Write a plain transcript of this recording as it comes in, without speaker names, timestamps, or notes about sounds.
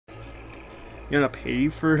You gonna pay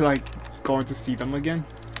for like going to see them again?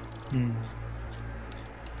 Hmm.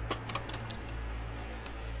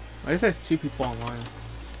 I guess there's 2 people online.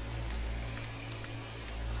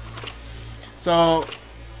 So,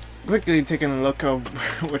 quickly taking a look of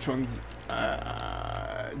which ones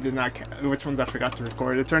which ones I forgot to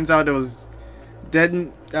record. It turns out it was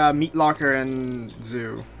Dead Meat Locker and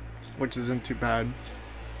Zoo, which isn't too bad. It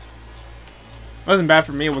wasn't bad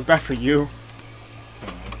for me, it was bad for you.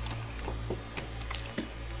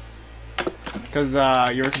 Because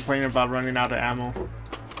you were complaining about running out of ammo.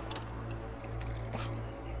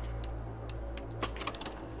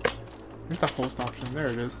 There's the host option, there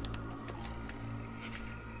it is.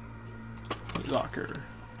 Meat Locker.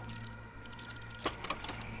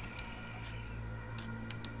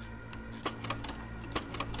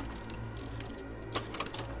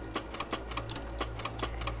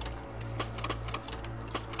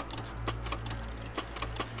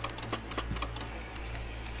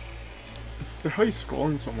 How are you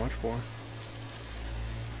scrolling so much for?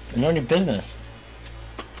 None of your business.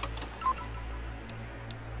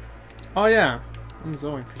 Oh yeah, I'm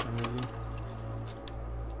zoning for some reason.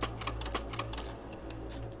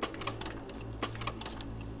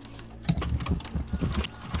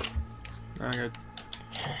 I gotta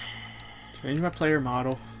change my player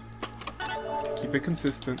model. Keep it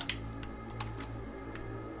consistent.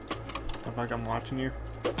 Look like I'm watching you.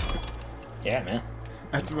 Yeah, man.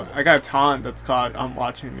 That's I got a taunt that's called "I'm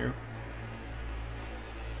watching you."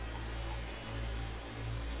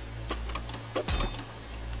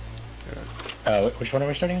 Which one are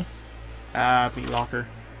we starting? Meat Locker.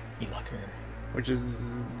 Meat Locker. Which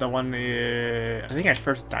is the one I think I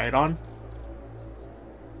first died on.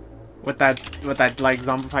 With that like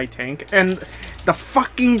zombified tank and the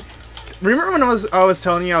fucking. Remember when I was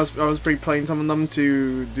telling you I was pre-playing some of them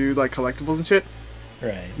to do like collectibles and shit.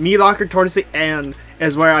 Right. Meat Locker towards the end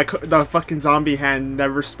is where the fucking zombie hand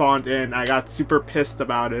never spawned in. I got super pissed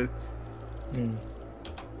about it. Hmm.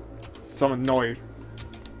 So I'm annoyed.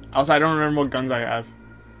 Also, I don't remember what guns I have.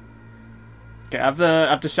 Okay, I have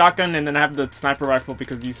the shotgun and then I have the sniper rifle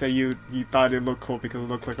because you say you thought it looked cool because it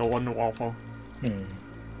looks like a Wonder Waffle. Hmm.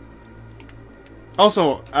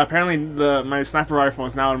 Also, apparently my sniper rifle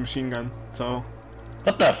is now a machine gun. So.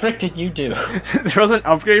 What the frick did you do? There was an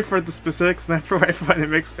upgrade for the specific sniper rifle and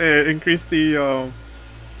it increased the oh,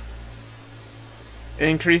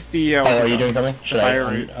 are you doing something? Should fire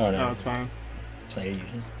I? rate. Oh no. No, it's fine. It's not usual.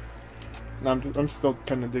 No, I'm still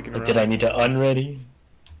kind of digging around. Did I need to unready?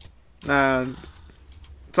 So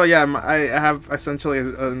yeah, I have essentially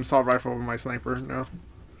an assault rifle with my sniper now.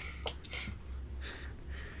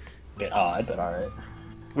 Bit odd, but alright.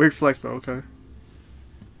 Weird flex, but okay.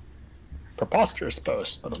 Preposterous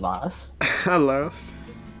boast, but alas. I lost.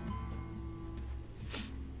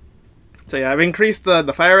 So yeah, I've increased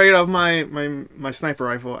the fire rate of my sniper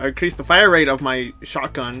rifle. I increased the fire rate of my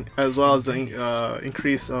shotgun as well as the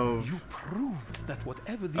increase of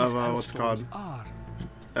what's it called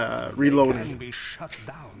reloading. Can be shut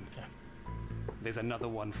down. There's another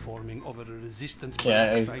one forming over the resistance.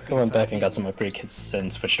 Yeah, I went back and got some upgrade kits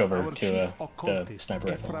and switched over to the sniper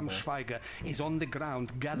rifle. Is on the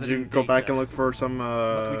ground. Did you go back and look for some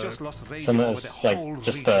some like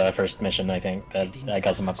just the first mission, I think, that I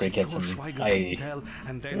got some upgrade kits and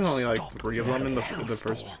there's only like 3 of them in the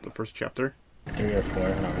first chapter. 3 or 4, I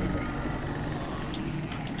don't remember.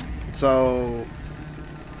 So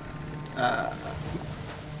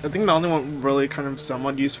I think the only one really kind of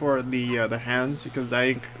somewhat used for the hands because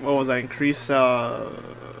increase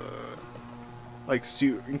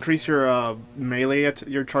increase your melee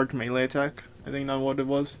your charged melee attack. I think that's what it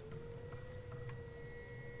was.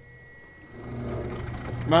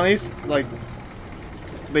 But at least like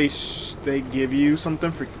they give you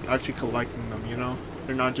something for actually collecting them. You know,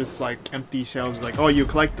 they're not just like empty shells. Like, oh, you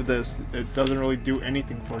collected this. It doesn't really do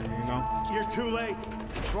anything for you. You know. You're too late.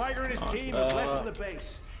 Schweiger and his team have left for the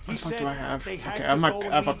base. What the fuck do I have? Okay, I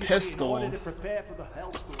have a pistol. And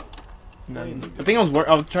then I think I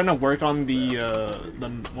was trying to work on the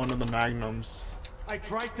one of the magnums. I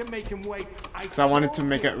tried to make him wait. Cause I wanted to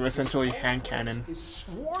make it essentially hand cannon.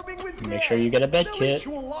 Make sure you get a bed kit.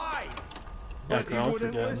 Yeah, cause I always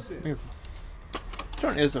forget. I think it's which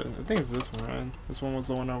one is it? I think it's this one, right? This one was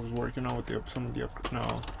the one I was working on with some of the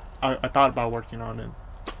no. I thought about working on it.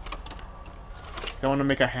 I want to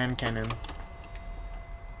make a hand cannon.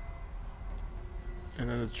 And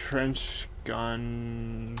then the trench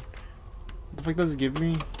gun. What the fuck does it give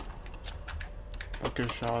me? Poker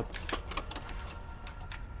shots.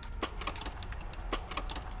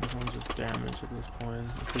 This one's just damage at this point.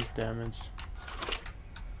 Increased damage.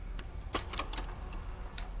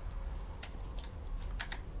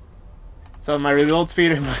 So my reload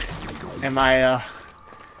speed and my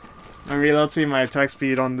reload speed, my attack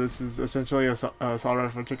speed on this is essentially a assault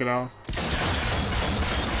rifle. Check it out.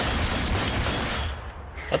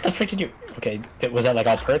 What the frick did you? Okay, was that like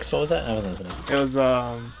all perks? What was that? I wasn't listening. It was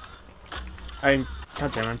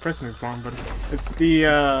goddamn, I'm pressing it wrong, but it's the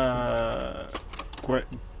what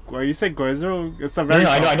you say, Guezo? It's a very. No,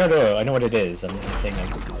 I know what it is. I'm saying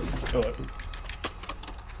like. Oh.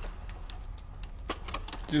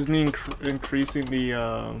 Just mean increasing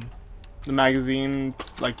the magazine,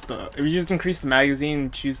 like if you just increase the magazine,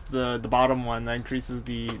 choose the bottom one that increases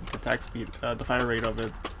the attack speed, the fire rate of it.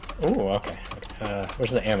 Oh, okay.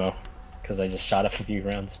 Where's the ammo? Because I just shot up a few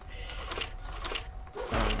rounds.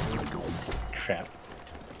 Crap.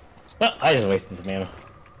 Well, I just wasted some ammo.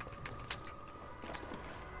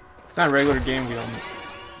 It's not a regular game, we don't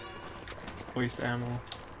waste ammo.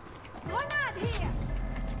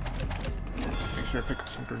 Make sure I pick up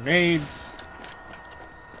some grenades.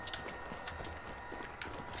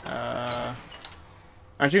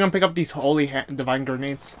 Aren't you gonna pick up these holy divine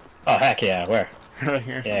grenades? Oh heck yeah, where? Right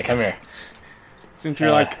here. Yeah, come here. Since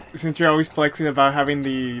you're since you're always flexing about having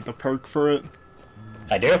the perk for it.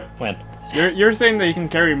 I do? When? You're saying that you can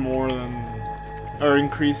carry more than, or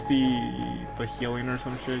increase the healing or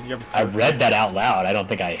some shit. You have I read that out loud. I don't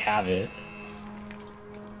think I have it.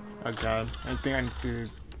 Oh god, I think I need to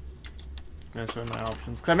mess with my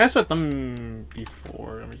options. Cause I messed with them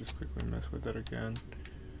before. Let me just quickly mess with it again.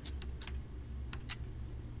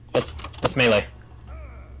 What's melee?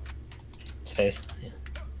 Space.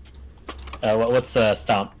 Yeah. What's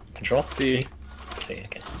stomp? Control? C. C.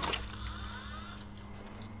 Okay.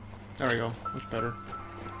 There we go. Much better.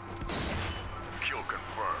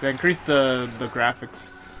 They increased the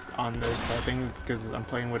graphics on this, but I think because I'm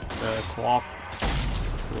playing with the co-op,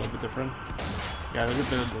 it's a little bit different. Yeah, there's a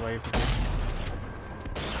bit of delay.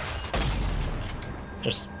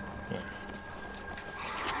 Just. Yeah.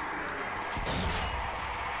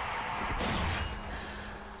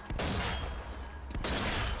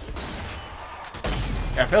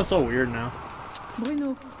 Yeah, it feels so weird now.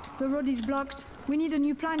 Bruno, the road is blocked. We need a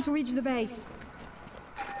new plan to reach the base.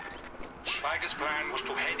 Schweiger's plan was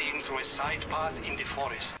to head in through a side path in the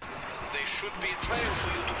forest. There should be a trail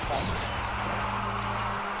for you to follow.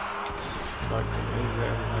 Fuck, is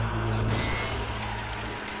there?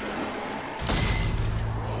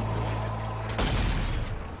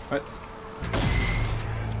 What?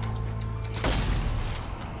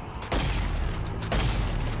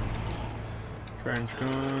 Trench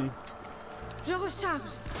gun. Je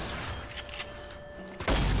recharge.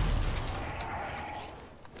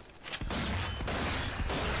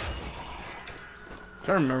 I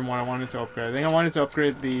don't remember what I wanted to upgrade. I think I wanted to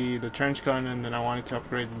upgrade the trench gun, and then I wanted to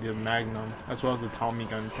upgrade the magnum, as well as the Tommy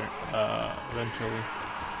gun eventually.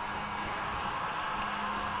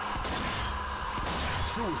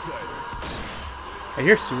 I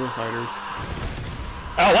hear suiciders.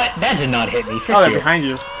 Oh, that did not hit me. Frick Oh, they're you. behind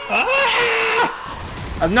you. Ah!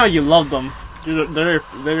 I know you love them. They're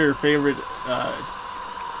your favorite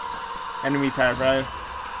enemy type, right?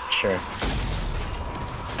 Sure.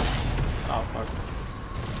 Oh fuck.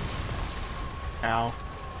 Ow.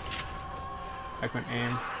 I couldn't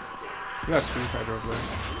aim. You got suicider over there.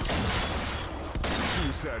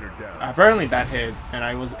 Suicider down. Apparently that hit, and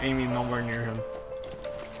I was aiming nowhere near him.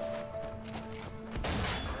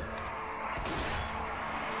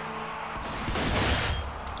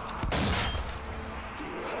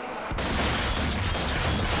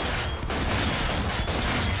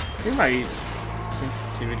 I think my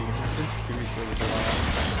sensitivity was a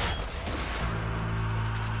lot.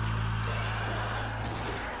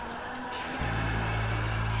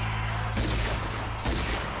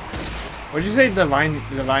 What'd you say divine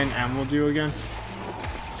ammo do again?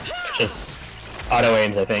 Just auto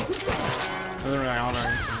aims, I think. Doesn't really auto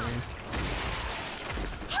aim for me.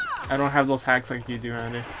 I don't have those hacks like you do,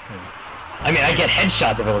 Andy. I mean, I get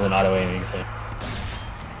headshots if it wasn't auto aiming, so.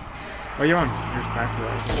 Well, you're on your back to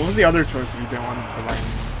that. What was the other choice if you didn't want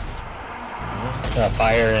to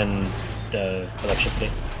Fire and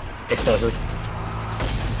electricity. Explosive.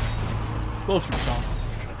 explosive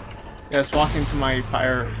shots? Yeah, just walk into my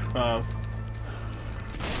fire,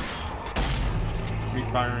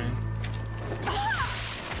 refiring.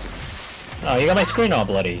 Oh, you got my screen all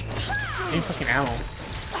bloody. I need fucking ammo.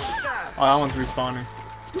 Oh, that one's respawning.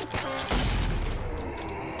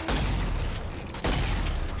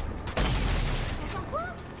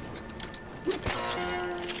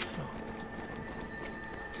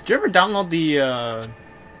 Did you ever download the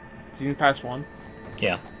Season Pass 1?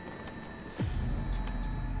 Yeah.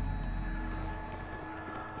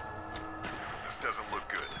 This doesn't look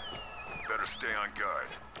good. Better stay on guard.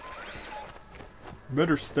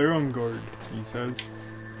 Better stay on guard, he says.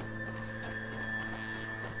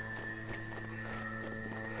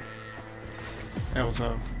 Hey, what's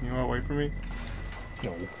up? You wanna wait for me?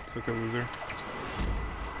 No. It's like a loser.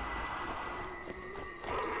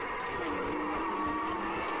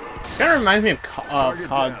 Kinda reminds me of COD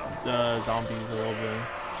Zombies a little bit.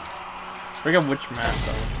 I forget which map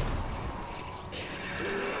though.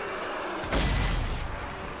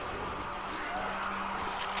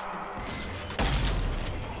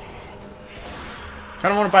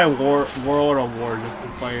 Kinda wanna buy World of War just to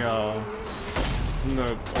play some of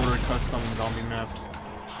the older custom zombie maps.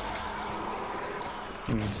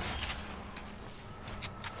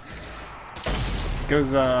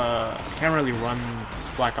 Because I can't really run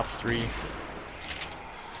Black Ops 3.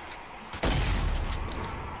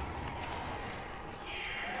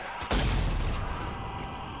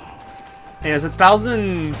 Yeah, it's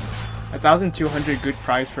 1,200 good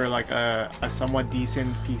price for like a somewhat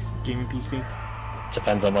decent gaming PC.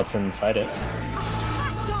 Depends on what's inside it. I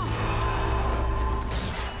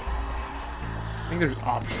think there's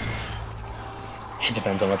options. It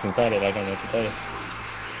depends on what's inside it. I don't know what to tell you.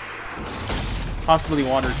 Possibly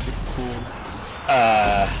water cooled.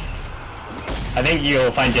 I think you'll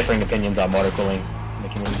find differing opinions on water cooling in the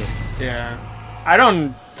community. Yeah, I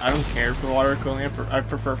don't care for water cooling. I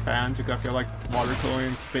prefer fans because I feel like water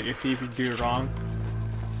cooling is a bit iffy if you do it wrong.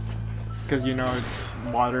 Because you know,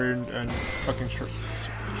 water and fucking short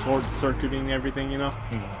circuiting everything, you know.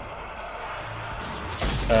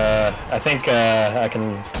 I think I'd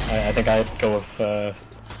go with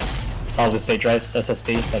solid state drives,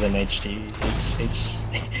 SSD, rather than HD.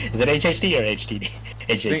 Is it HHD or HDD?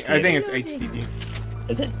 HHD. I think it's HDD.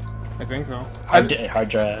 Is it? I think so. Hard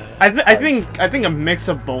drive. I think a mix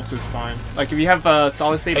of both is fine. Like if you have a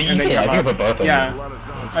solid state and then you have both of them.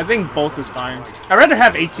 I think both is fine. I'd rather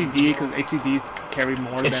have HDD because HDDs carry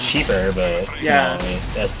more. It's cheaper, but yeah. You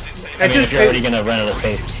know, if you're already gonna run out of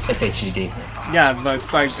space, it's HDD. Yeah, but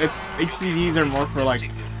it's like HDDs are more for like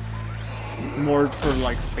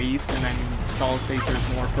space, and then solid states are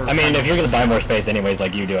more for. I mean, if you're gonna buy more space anyways,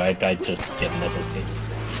 like you do, I'd just get an SSD.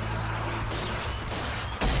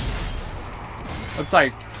 It's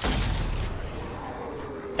like.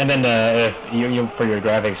 And then if you for your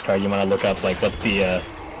graphics card, you want to look up like what's the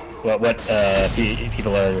what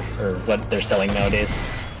people are or what they're selling nowadays.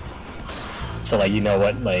 So like you know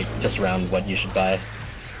what like just around what you should buy.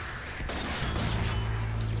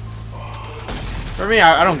 For me,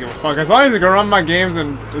 I don't give a fuck. As long as it can run my games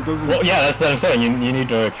and it doesn't. Well, yeah, that's what I'm saying. You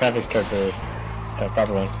need a graphics card for a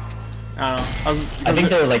proper one. I don't know. I think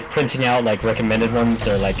they're like printing out like recommended ones.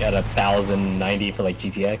 They're like at 1,090 for like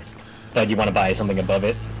GTX, but you want to buy something above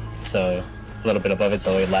it, so a little bit above it,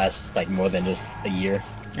 so it lasts like more than just a year.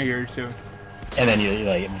 A year or two. And then you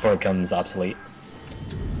like before it becomes obsolete.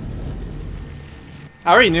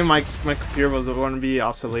 I already knew my computer was going to be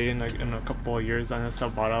obsolete in a couple of years, and I still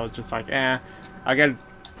bought it. I was just like, I get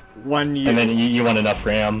 1 year. And then you want enough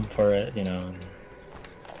RAM for it, you know.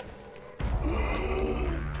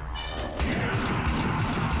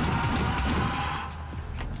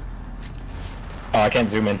 Oh, I can't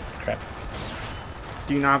zoom in. Crap.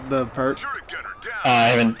 Do you not have the perk? I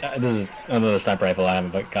haven't. This is another sniper rifle. I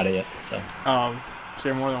haven't got it yet. So. So you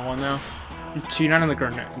have more than one now. You cheat on the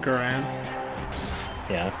Garand.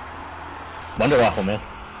 Yeah. Wonder Waffle, man.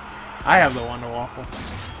 I have the Wonder Waffle.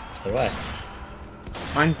 So do I.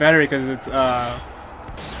 Mine's better because it's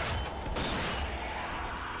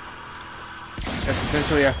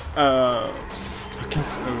essentially a fucking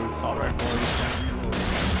assault rifle.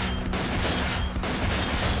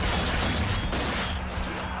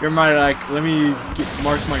 You're my like, let me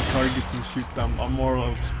mark my targets and shoot them. I'm more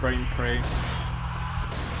of spray and pray.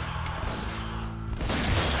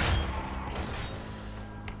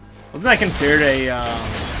 Wasn't that considered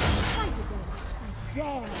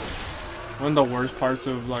one of the worst parts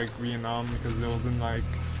of like Vietnam because it wasn't like,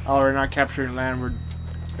 oh, we're not capturing land, we're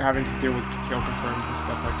having to deal with kill confirms and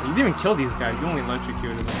stuff like that. You didn't even kill these guys, you only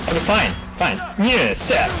electrocuted them. Okay, fine. Yeah,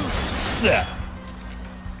 step.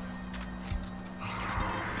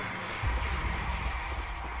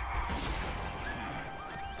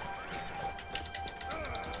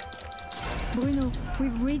 Bruno,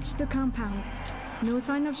 we've reached the compound. No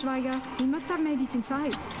sign of Schweiger. He must have made it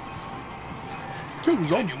inside. Two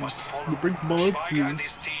zombies. The big bullets. Schweiger and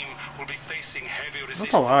his team will be facing heavy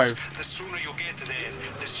resistance. That's alive. The sooner you get there,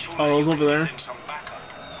 the sooner Oh, those you over can there. give them some backup.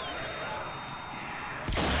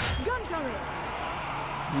 Gun turret.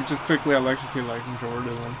 You just quickly electrocute like majority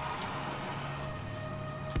of them.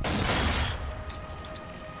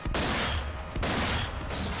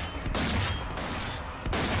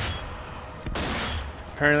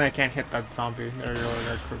 Apparently I can't hit that zombie. There you go, I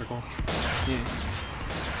got critical. Yeah.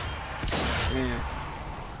 Yeah.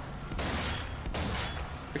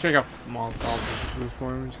 Actually I got Molotovs at this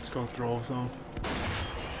point, just go throw some.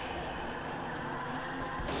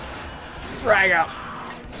 Frag out!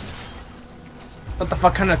 What the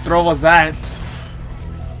fuck kind of throw was that?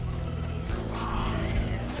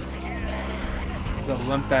 The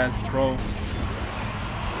limp ass throw.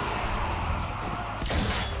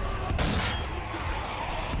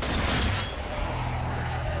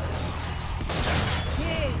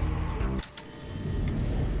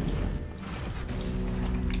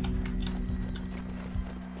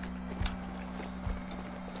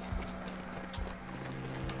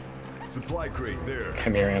 Supply crate there.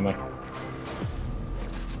 Come here, ammo.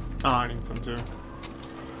 Oh, I need some too.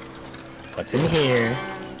 What's in here?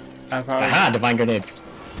 Aha! Divine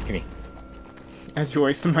grenades. Give me. As you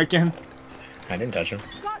waste them again. I didn't touch them.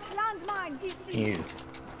 Got landmine. You.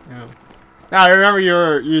 Yeah. Now I remember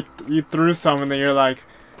you threw some and then you're like,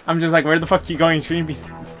 I'm just like, where the fuck are you going? Shouldn't you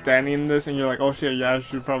be standing in this? And you're like, oh shit, yeah, I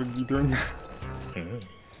should probably be doing that.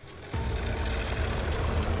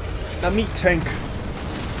 The meat tank.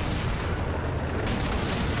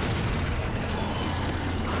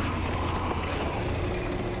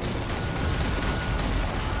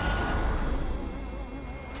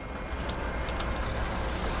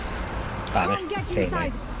 Go and get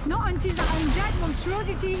inside. Not until the undead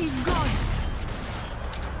monstrosity is gone.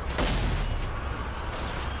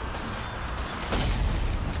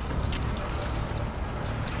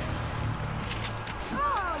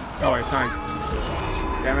 Oh wait, time.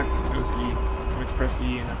 Damn it, it was E. I went to press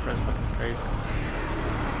E and I pressed fucking space.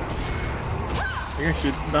 You're gonna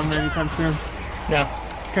shoot them anytime soon? No.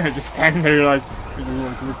 Kind of just standing there, you're like, I just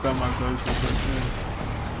like looked down my face for a second.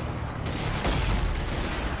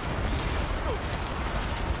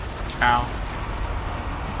 Ow.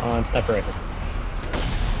 Oh, and sniper rifle.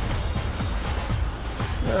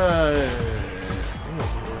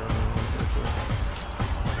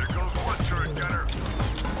 There goes one turret gunner.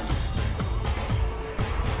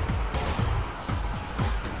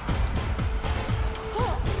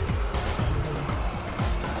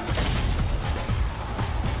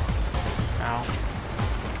 Ow.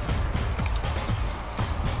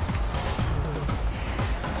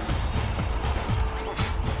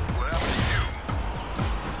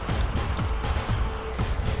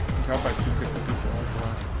 By 250 people.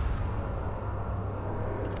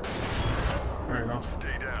 There you go.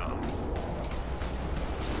 Stay down.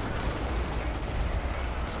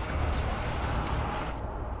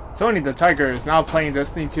 Sony the Tiger is now playing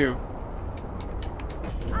Destiny 2.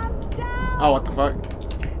 Oh, what the fuck?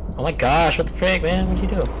 Oh my gosh, what the frick, man? What'd you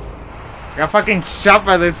do? I got fucking shot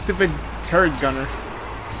by this stupid turret gunner.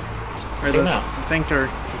 Or Take him out. the tank turret.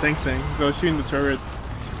 The tank thing. Go shooting the turret.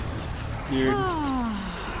 Dude.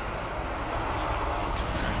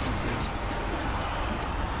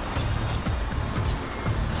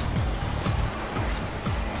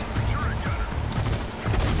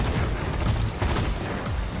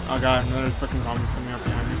 Oh god, another fucking zombie's coming up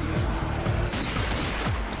behind me.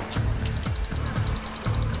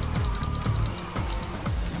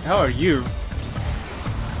 The hell are you?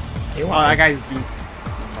 You Oh, that guy's being...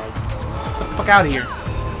 Get the fuck out of here.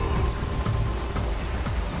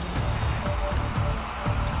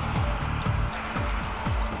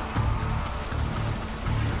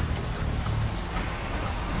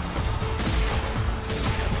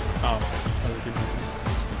 Oh, that was a good mistake.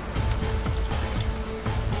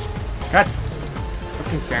 God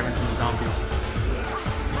fucking damn it, these zombies.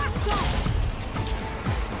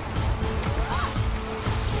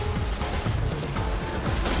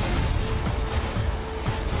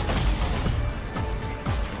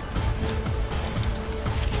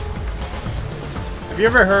 Have you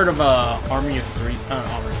ever heard of Army of 3?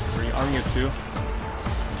 Army of 2?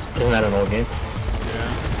 Isn't that an old game?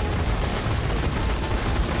 Yeah.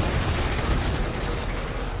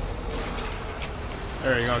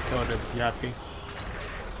 There you go, killed it, yappy.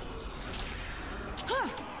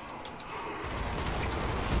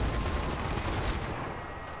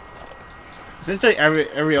 Essentially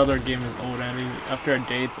every other game is old, I mean, after a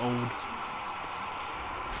day it's old.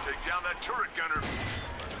 Take down that turret gunner.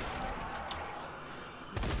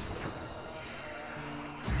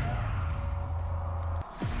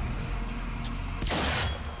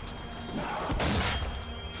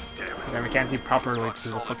 Yeah, we can't see properly because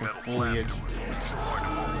of the fucking foliage.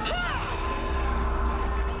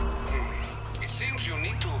 It seems you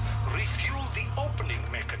need to refuel the opening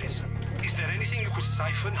mechanism. Is there anything you could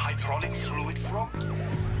siphon hydraulic fluid from?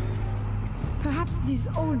 Perhaps these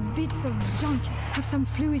old bits of junk have some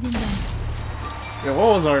fluid in them. Yeah, what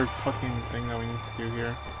was our fucking thing that we need to do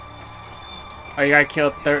here? Oh, you gotta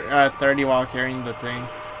kill 30 while carrying the thing.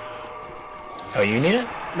 Oh, you need it?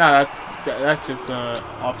 No, that's just the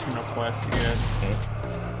optional quest you get. Okay.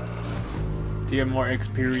 To get more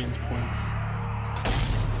experience points.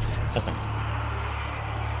 That's nice.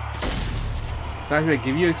 It's not gonna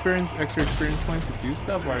give you extra experience points to do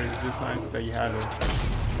stuff, or it's just nice that you have it.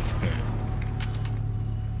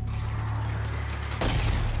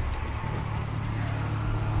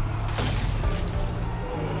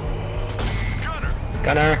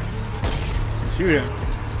 Gunner! Shoot him,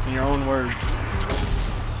 in your own words.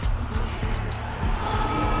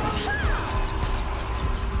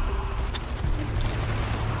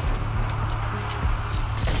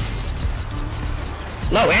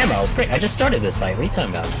 Low ammo? Frick, I just started this fight. What are you talking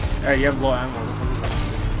about? Hey, you have low ammo.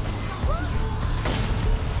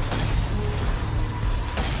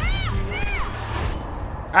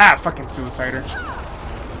 Ah, fucking suicider.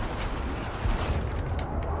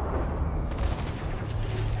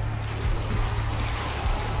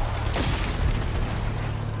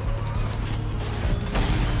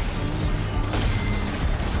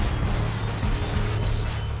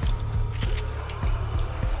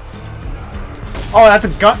 Oh, that's a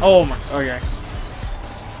gun. Oh my. Okay.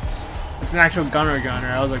 It's an actual gunner.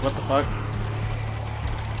 I was like, what the fuck?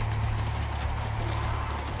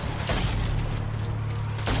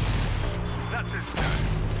 Not this time.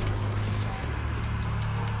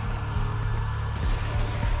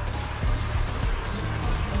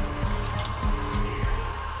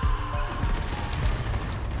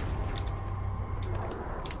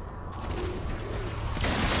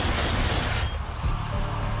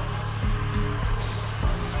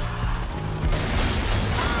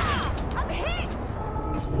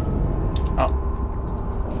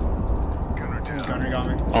 Gunner got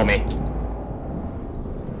me. Oh, me.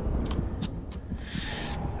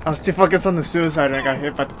 I was too focused on the suicide and I got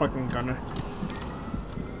hit by the fucking gunner.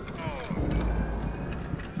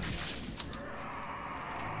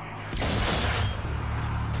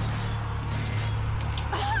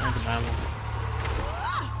 Random ammo.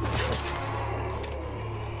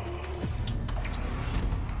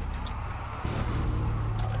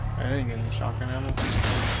 I didn't get any shotgun ammo.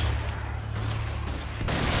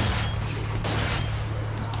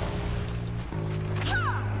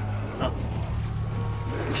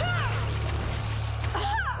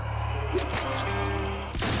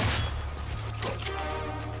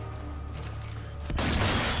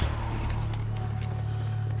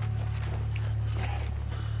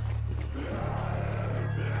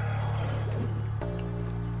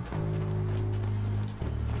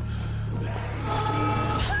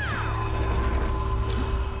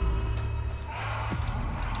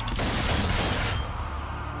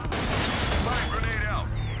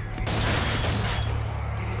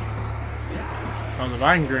 Oh, the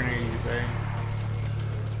vine grenade, you say?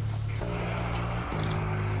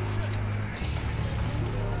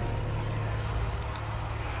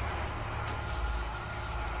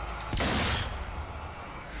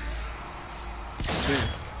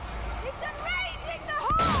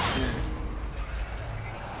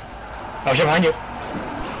 Oh shit, behind you!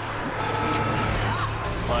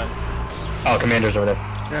 What? Oh, commander's over there.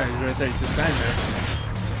 Yeah, he's right there. He's just standing there.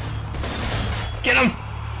 Get him!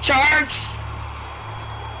 Charge!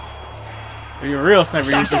 You're a real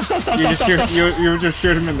sniper. Stop, stop. You just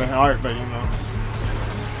shoot him in the heart, but you know.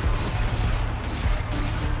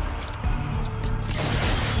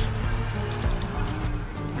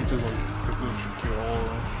 We just like kill all of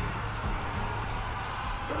them.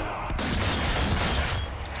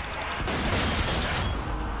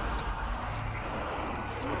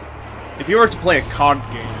 If you were to play a COD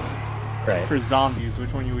game Right. for zombies,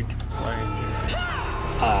 which one you would play?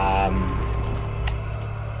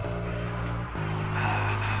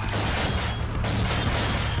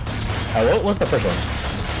 What was the first one? I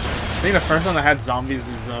think the first one that had zombies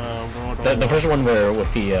is World War The first one where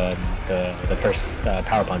with the first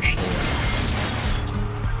power punch.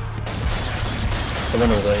 The one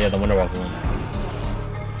with the Wonder Walker one.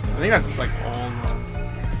 I think that's like all.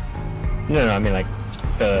 No, I mean like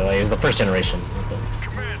it's the first generation.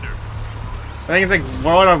 Commander. I think it's like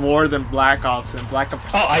World of War, then Black Ops, and Black Ops.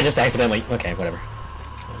 Oh, I just accidentally. Okay, whatever.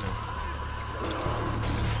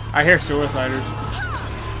 I hear suiciders.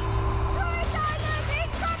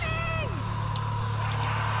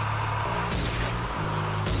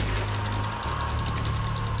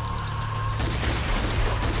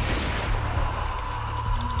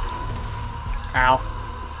 Ow.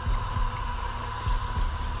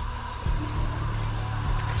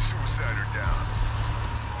 Suicider down.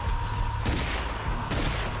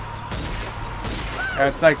 Yeah,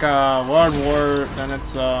 it's like World War, then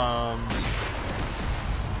it's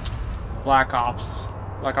Black Ops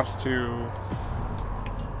 2.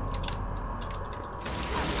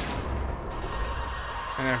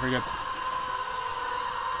 And I forget.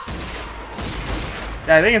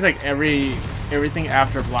 Yeah, I think it's like everything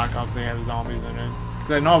after Black Ops they have zombies in it.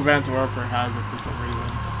 Because I know Advanced Warfare has it for some reason.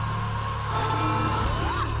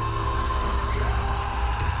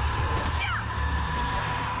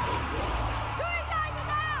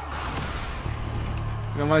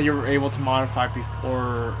 The one that you were able to modify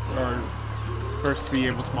before, or first to be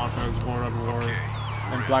able to modify was World at War.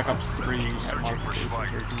 And Black Ops 3 had modifications where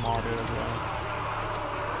you can mod it as well.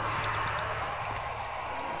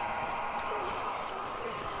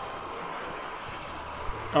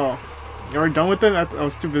 Oh, you already done with it? I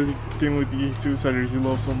was too busy dealing with the Suiciders you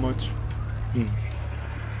love so much.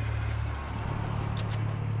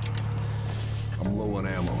 I'm low on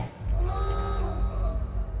ammo.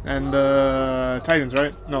 And Titans,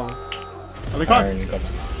 right? No. Are they called? Iron Golem.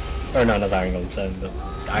 Or no, not Iron Golem, the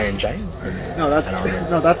Iron Giant? Or, No,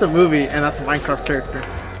 that's a movie, and that's a Minecraft character.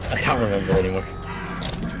 I don't remember anymore.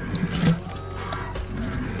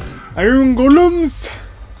 Iron Golems!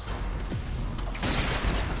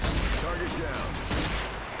 Target down.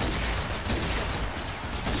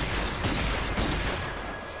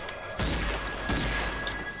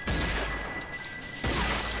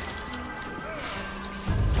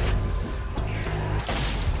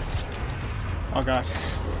 Oh gosh.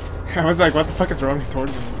 I was like, what the fuck is running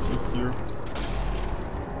towards me? It's just you.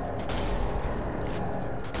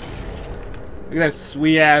 Look at that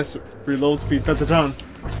sweet ass reload speed. Dun.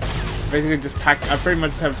 Basically just packed. I pretty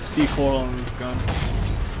much have speed coil on this gun.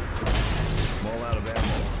 I'm all out of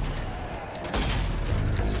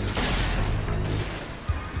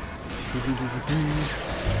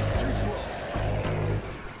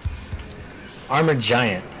ammo. Armored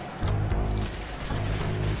Giant.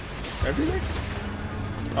 Everything?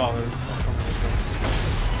 Oh, there's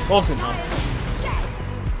close enough.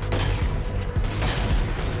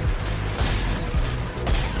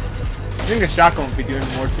 I think the shotgun would be doing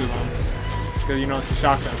more to them. Because, you know, it's a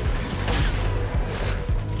shotgun.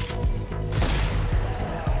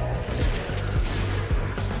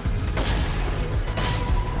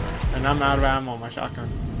 And I'm out of ammo on my shotgun.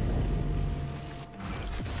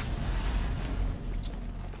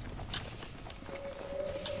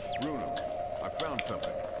 Bruno, I found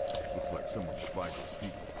something. Looks like some of Schweiger's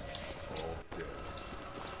people. All dead.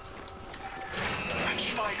 And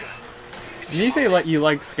Schweiger. Did you say you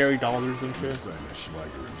like scary dolls or some shit? Son of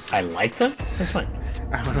Schweiger himself. I like them? Since when?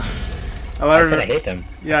 I don't know. I said I hate them.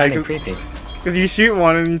 Yeah, I find them creepy. Because you shoot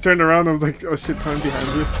one and you turned around and I was like, oh shit, ton behind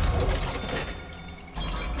you.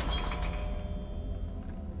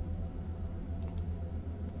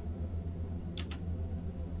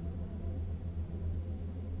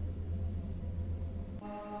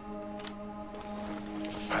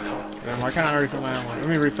 Damn, why can't I refill my ammo? Let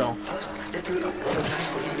me refill. First, let me apologize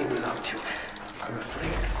for leaving without you. I'm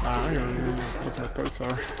afraid I don't even know what my perks are.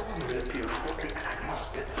 the storm will appear shortly and I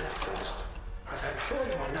must get there first. As I'm sure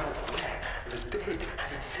you are now aware, the dead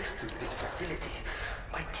have infested this facility.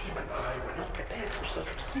 My team and I were not prepared for such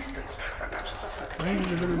resistance and have suffered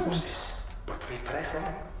heavy losses. But we press on.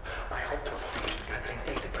 I hope to have finished gathering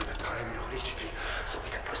data by the time you reach me, so we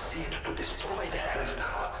can proceed to destroy the Hell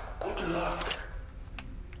Tower. Good luck.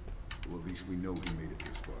 Well, at least we know he made it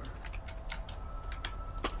this far.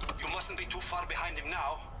 You mustn't be too far behind him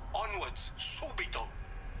now. Onwards, subito.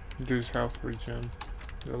 Reduce health regen.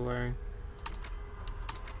 Delay.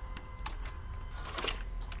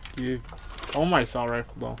 Give. Oh my assault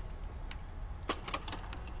rifle though.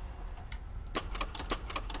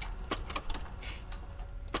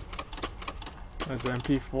 That's an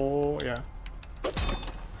MP4, yeah.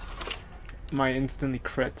 My instantly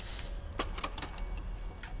crits.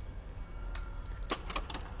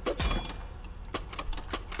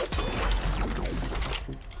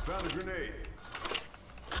 Found a grenade.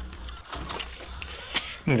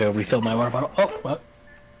 I'm gonna refill my water bottle. Oh, what?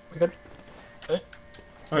 We good? Okay.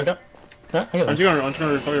 Alright. Go. No, I got Aren't you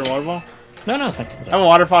gonna refill your water bottle? No, it's fine. It's I fine. have a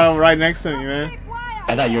water bottle right next to me, man.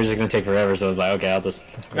 I thought yours was gonna take forever, so I was like, okay, I'll just.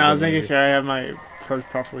 No, I was making sure I have my perks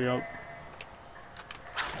properly up.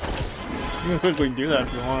 You can quickly do that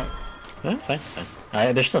if you want. No, it's fine. It's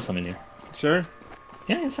fine. There's still some in here. Sure.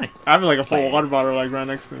 Yeah, it's fine. I have like a full fine. water bottle like right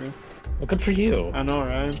next to me. Well, good for you. I know,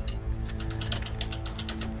 right?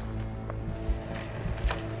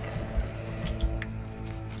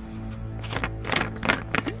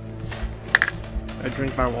 I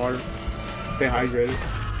drink my water. Stay hydrated.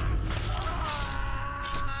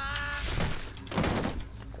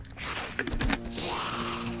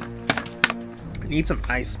 Need some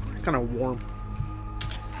ice. It's kind of warm.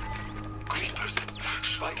 Creepers.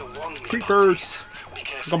 Schweiger warned me about Creepers. these. Be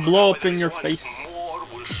careful. Gonna blow up Whether in your it's one, face. More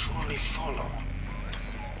will surely follow.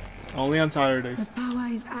 Only on Saturdays. The power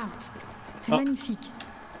is out. C'est Oh. magnifique.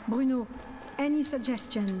 Bruno, any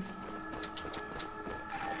suggestions?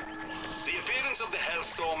 The appearance of the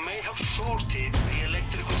Hellstorm may have shorted the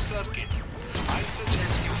electrical circuit. I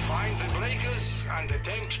suggest you find the breakers and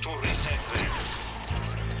attempt to reset them.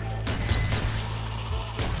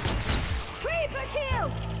 Creeper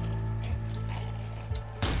kill!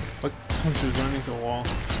 Look, someone's just running into a wall.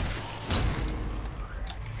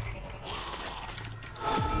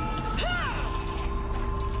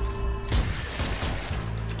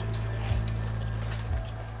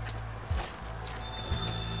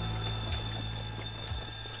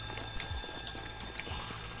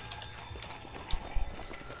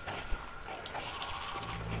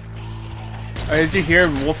 Did you hear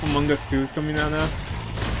Wolf Among Us 2 is coming out now?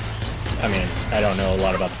 I mean, I don't know a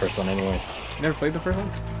lot about the first one anyway. Never played the first one?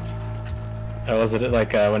 Was it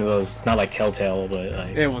like one of those, not like Telltale, but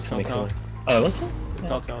like... It was something Telltale. similar? Oh, it was?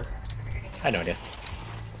 Telltale. I had no idea.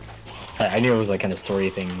 I knew it was like kind of story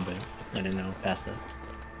thing, but I didn't know past that.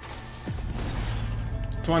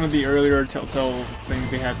 It's one of the earlier Telltale things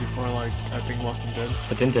they had before, like, I think Walking Dead.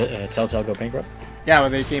 But didn't Telltale go bankrupt? Yeah, but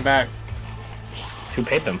they came back. Who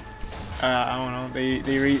paid them? I don't know.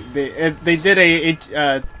 They did a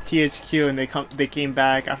THQ and they came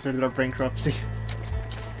back after their bankruptcy.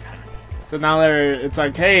 So now it's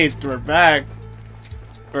like, hey, we're back.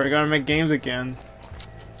 We're gonna make games again.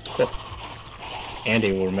 Cool.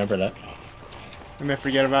 Andy will remember that. I may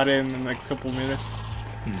forget about it in the next couple minutes.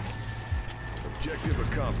 Objective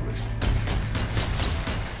accomplished.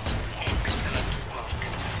 Excellent work.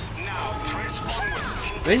 Now press onwards.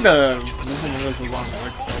 I think the Wolf Among Us was on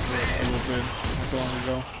Alexa for a little bit, not so long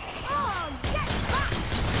ago.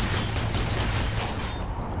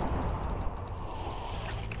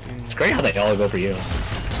 It's great how they all go for you.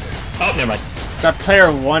 Oh, never mind. That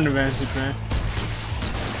player 1 advantage, man.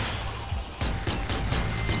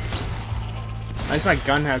 At least my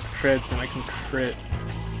gun has crits and I can crit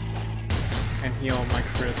and heal my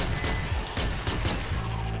crits.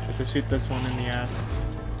 Just to shoot this one in the ass.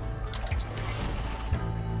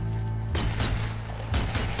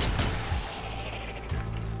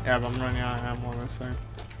 Yeah, but I'm running out of ammo this thing.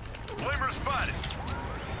 Flamer spotted.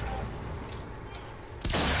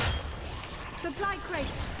 Supply crate.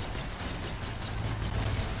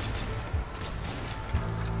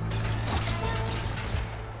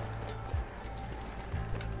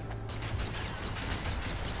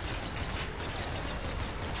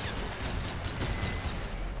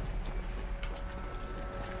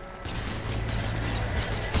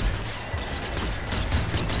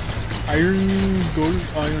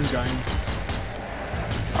 Iron Giants.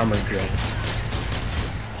 Armored Giant.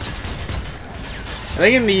 I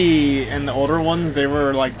think in the older ones they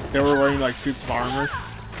were wearing like suits of armor.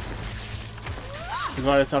 Is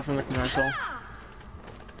what I saw from the commercial.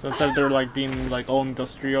 So instead of they were like being like all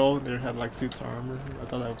industrial, they had like suits of armor. I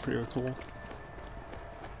thought that was pretty cool.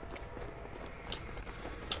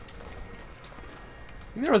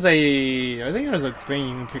 I think there was a thing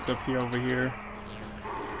you can pick up here over here.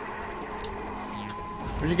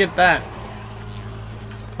 Where'd you get that?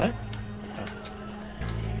 What?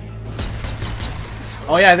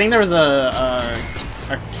 Oh yeah, I think there was a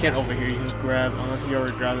kit over here you can grab. I don't know if you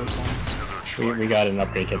ever grabbed this one. We got an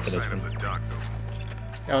upgrade kit for this Side one. of the dock, though.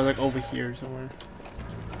 Yeah, it was like over here somewhere.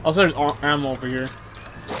 Also, there's ammo over here.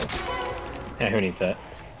 Yeah, who needs that?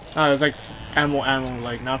 Oh, there's like ammo,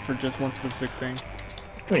 like not for just one specific thing.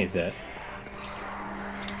 Who needs that?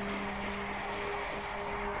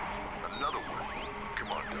 Another one.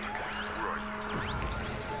 Come on, Doc. Where are you?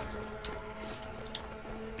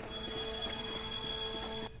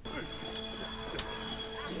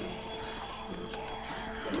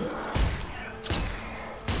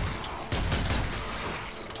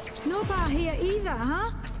 No bar here either,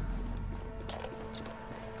 huh?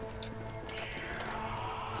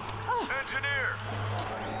 Engineer!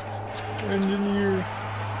 Engineer.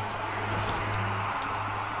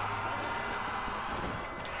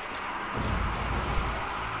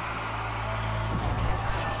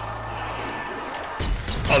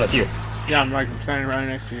 Oh, that's you. Yeah, I'm like standing right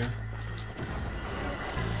next to you.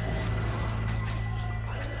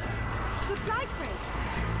 Supply crate.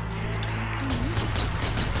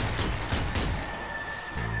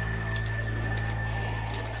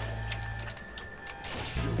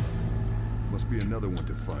 Must be another one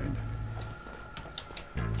to find.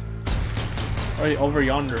 Right over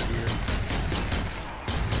yonder here.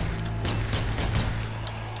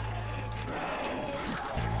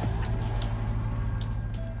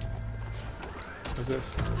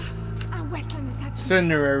 this? A weapon attachment.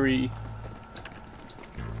 Cinerary.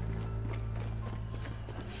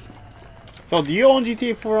 So do you own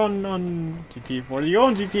GTA 4 on GTA 4? Do you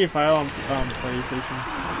own GTA 5 on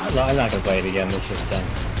PlayStation? I'm not gonna play it again. It's just done.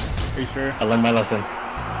 Are you sure? I learned my lesson.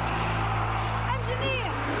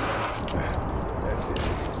 Engineer. That's it.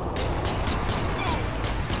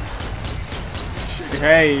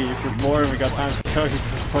 Hey, if you're bored, we got time to kill. You can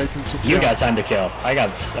play some GTA. You got time to kill. I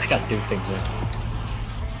got to do things.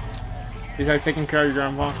 Besides taking care of your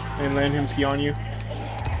grandpa and letting him pee on you.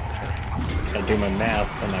 I do my math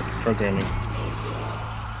and my programming.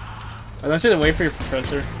 I want you to wait for your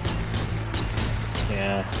professor.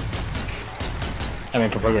 Yeah. I mean,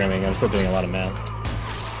 for programming, I'm still doing a lot of math.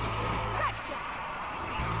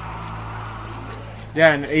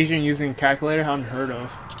 Yeah, an Asian using a calculator, unheard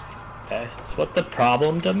of. That's what the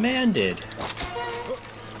problem demanded.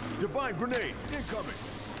 Divine grenade incoming.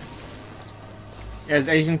 As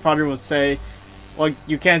Asian father would say, well,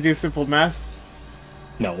 you can't do simple math.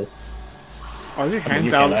 No. Why is your I mean, hands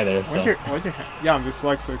you out? can't either, Why's so. your hand? Yeah, I'm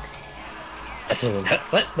dyslexic. That doesn't.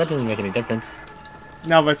 What? That doesn't make any difference.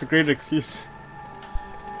 No, but it's a great excuse.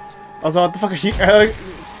 Also, what the fuck are you?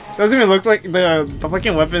 Doesn't even look like the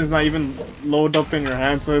fucking weapon's not even loaded up in your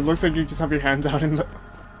hand, so it looks like you just have your hands out in the.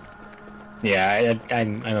 Yeah,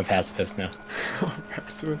 I'm a pacifist now.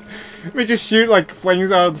 We just shoot like flames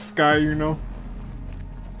out of the sky, you know.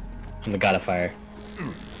 I'm the god of fire.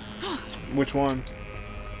 Which one?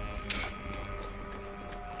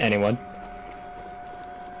 Anyone?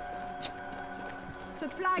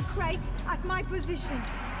 Supply crate at my position.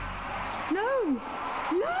 No!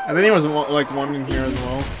 No! I think there was like one in here as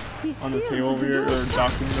well. He's On the sealed table over the here, door or shut.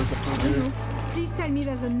 document or something over here. Please tell me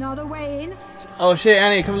there's another way in. Oh shit,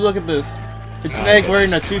 Annie, come look at this. It's an egg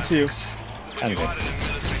wearing a tutu. I'm good.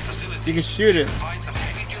 You can shoot it. Find some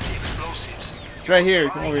heavy-duty explosives. It's right here,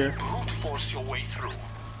 come over here. Brute force your way through.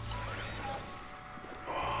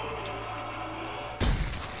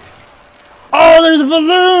 Oh, there's a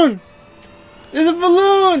balloon! There's a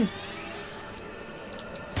balloon!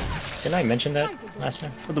 Didn't I mention that last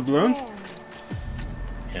time? With the balloon?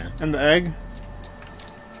 Yeah. And the egg?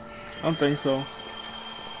 I don't think so.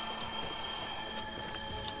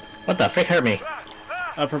 What the frick hurt me?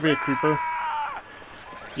 Probably a creeper.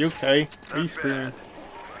 You okay? Why are you screaming?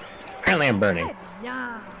 Apparently I'm burning.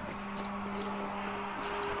 Yeah.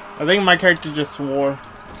 I think my character just swore.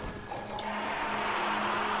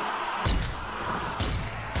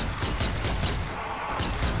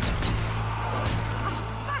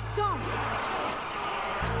 Back down.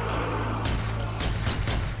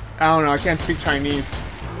 I don't know, I can't speak Chinese.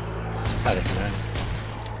 Probably not.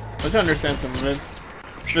 But I understand some of it.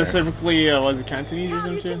 Specifically, was it Cantonese or Now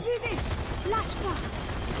some you shit? can do this. Lâche pas.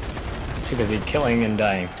 Too busy killing and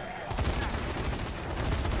dying.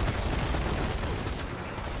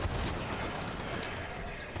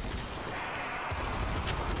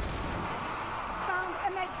 Found a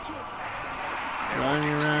med kit. Running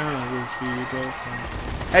around like this people.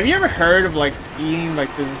 Have you ever heard of like eating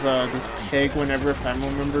like this pig whenever a family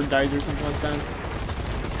member dies or something like that?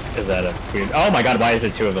 Is that a weird? Oh my god! Why is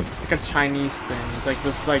there two of them? Like a Chinese thing. It's like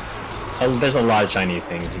this like Oh, there's a lot of Chinese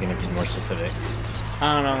things. You can be more specific.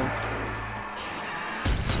 I don't know.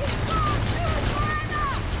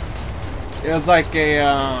 It was like a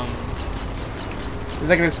it was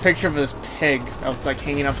like this picture of this pig that was like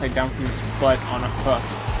hanging upside down from its butt on a hook,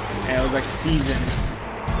 and it was like seasoned.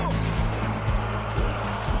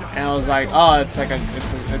 And I was like, oh, it's like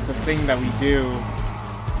it's a thing that we do,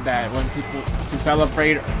 that when people to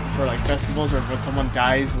celebrate for like festivals or when someone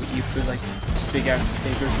dies, we eat this like big ass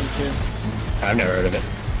pig or some shit. I've never heard of it.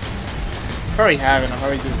 Probably haven't. I'll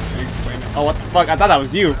probably just explain it. Oh, what the fuck? I thought that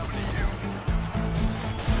was you.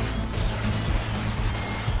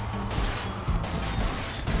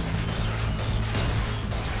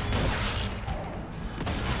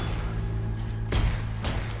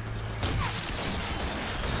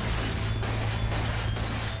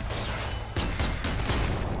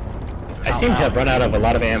 I seem to have run out of a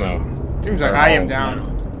lot of ammo. Seems like Or I am all down.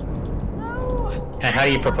 ammo. And how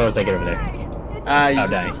do you propose I get over there?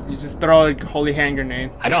 You just throw a holy hand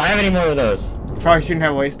grenade. I don't have any more of those. Probably shouldn't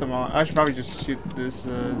have wasted them all. I should probably just shoot this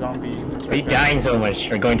zombie. That's Are you right there. dying so much,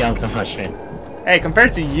 or going down so much, man? Hey,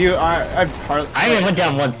 compared to you, I've hardly. I haven't went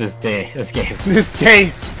down once this game. This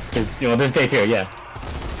day. Well, this day too, yeah.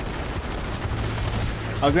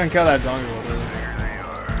 I was gonna kill that zombie. Or whatever.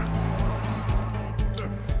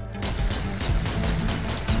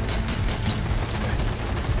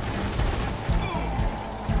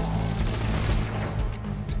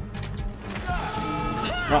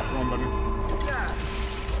 Oh, wrong button.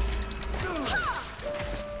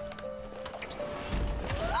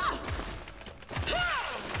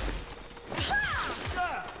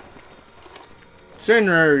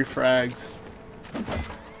 Incendiary frags.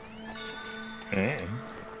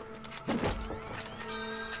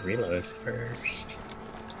 Just reload first.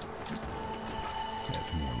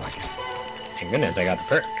 That's more like it. Thank goodness I got the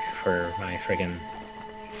perk for my friggin'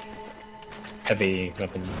 heavy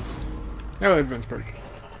weapons. No weapons perk.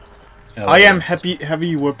 Oh, I am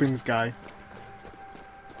heavy weapons guy.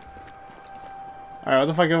 Alright, what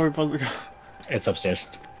the fuck are we supposed to go? It's upstairs.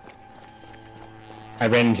 I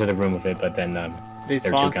ran into the room with it, but then They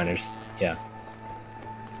there were spawn? two gunners. Yeah.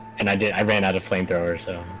 And I ran out of flamethrower,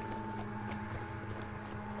 so.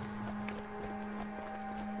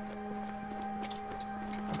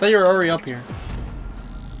 I thought you were already up here.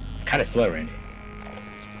 Kinda slow right now.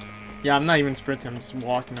 Yeah, I'm not even sprinting, I'm just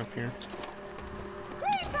walking up here.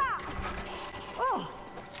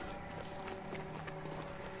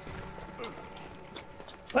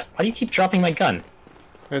 What? Why do you keep dropping my gun?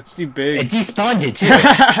 It's too big. It despawned it too!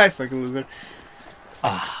 It's like a loser.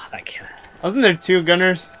 Ah, that kid. Wasn't there two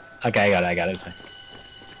gunners? Okay, I got it, it's fine.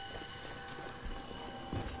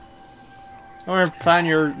 I want to plan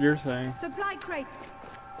your thing. Supply crate.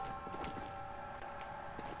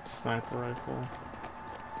 Sniper rifle.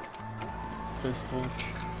 Pistol.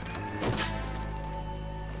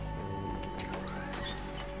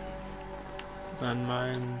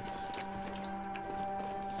 Landmines.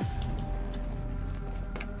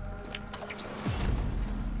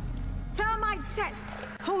 Thermite set.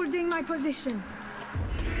 Holding my position.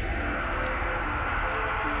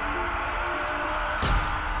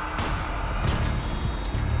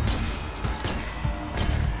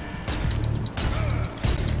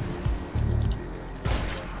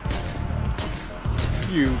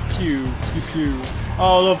 Pew, pew, pew, pew.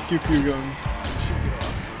 Oh, I love pew pew guns.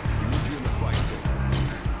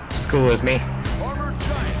 School is me. Armored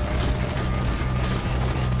giant.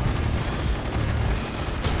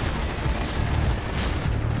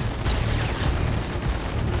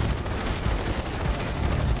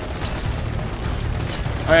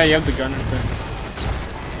 Oh yeah, you have the gunner thing.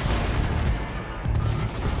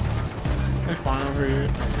 They spawn over here.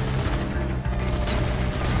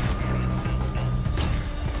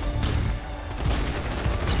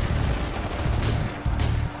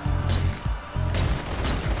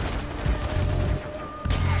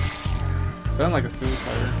 Sound like a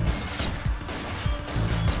suicider.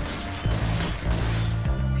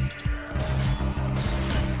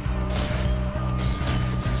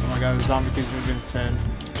 Oh my god, the zombie thing's moving insane.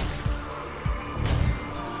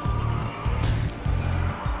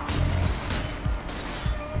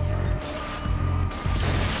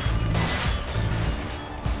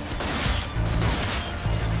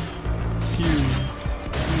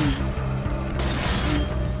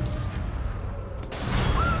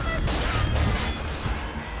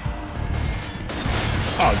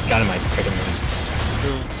 Oh, got in my freaking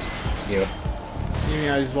room. You. You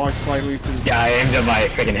mean I just walked slightly to the Yeah, I aimed at my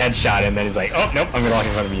freaking headshot and then he's like, oh, nope, I'm gonna walk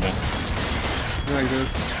in front of you now. like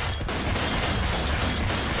this?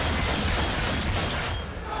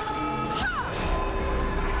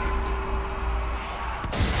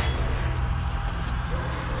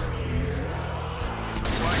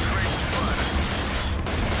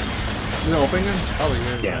 Is it opening them? Probably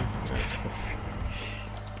is. Yeah. Right?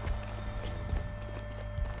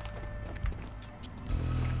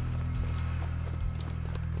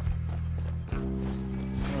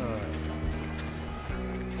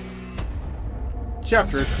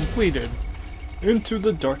 Chapter completed. Into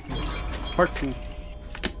the darkness. Part 2. Look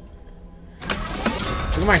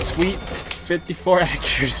at my sweet 54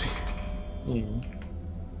 accuracy.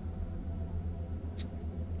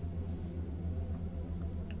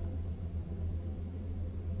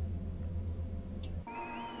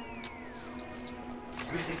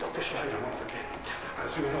 This is Dr. Schreiber once again.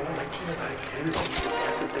 As you know, my team and I came to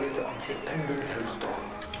gather data on the impending hailstorm.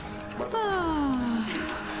 But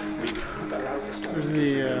we can't allow the storm to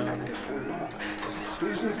be active for long. For this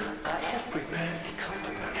reason, I have prepared the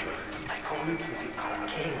countermeasure. I call it the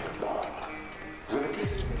arcane bomb. The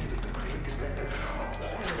materials needed to create this weapon are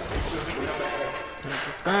all in the research lab.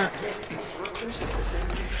 I left instructions at the same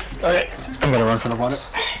Okay, I'm gonna run for the water.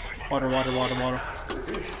 Water, water, water, water. after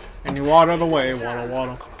this. And you water the way, water,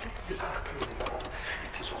 water. The arcane bomb.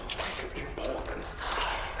 It is of vital importance.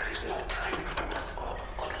 There is no time. I must go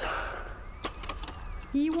or learn.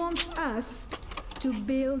 He wants us to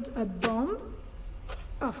build a bomb?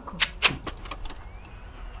 Of course.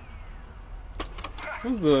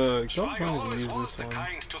 What's the... Don't Schweiger plan to always use was this the one.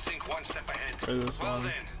 kind to think one step ahead. Or this Well one.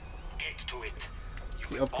 then, get to it.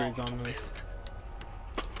 The You upgrades ought on to this. build.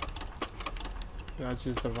 That's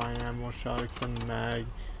just divine ammo shot, extended mag,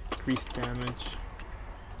 increased damage.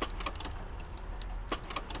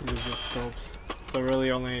 These are just scopes. So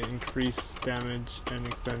really only increase damage and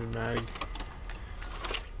extended mag.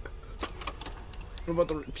 What about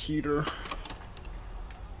the repeater?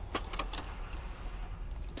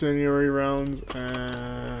 January rounds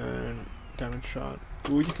and damage shot.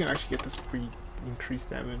 Ooh, you can actually get this pretty increased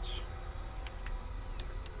damage.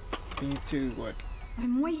 You need to what?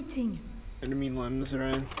 I'm waiting. Enemy limbs,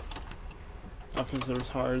 right? Officer's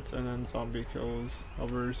hearts and then zombie kills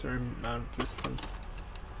over a certain amount of distance.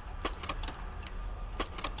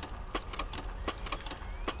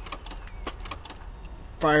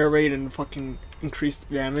 Fire rate and fucking increased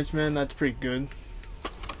damage, man. That's pretty good.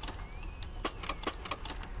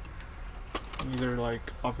 Either like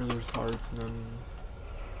officer's hearts and then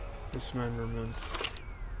dismemberments.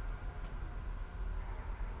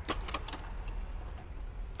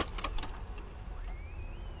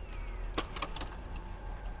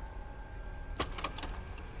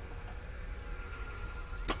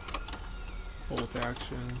 Bolt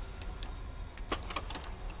action.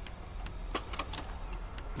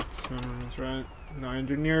 Dismemberments, right? No,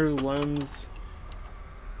 engineers, limbs,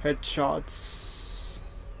 headshots,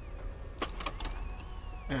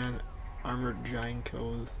 and armored giant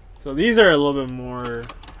kills. So these are a little bit more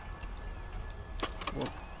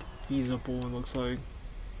feasible, it looks like.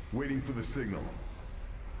 Waiting for the signal.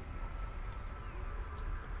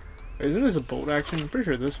 Isn't this a bolt action? I'm pretty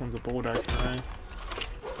sure this one's a bolt action, right?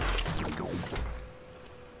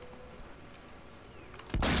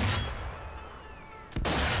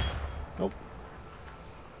 Nope.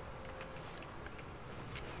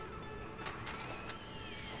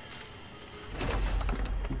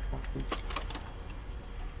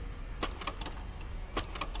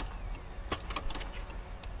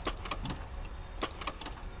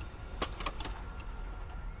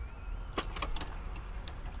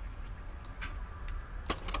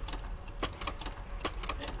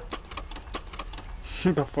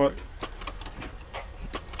 What the fuck?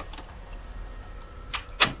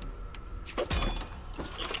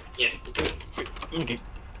 Yeah. Okay.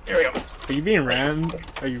 There we go. Are you being rammed?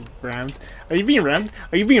 Are you rammed? Are you being rammed?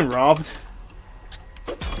 Are you being robbed?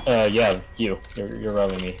 Yeah, you're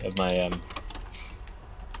robbing me of my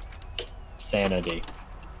sanity.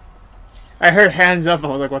 I heard hands up. I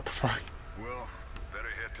was like, what the fuck? Well, better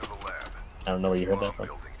head to the lab. I don't know where you heard that from.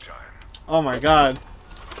 Building time. Oh my god.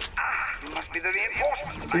 Must be the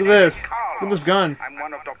reinforcements. Look at this. Look at this gun. I'm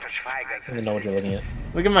one of Dr. Schweiger's. I don't even know what you're looking at.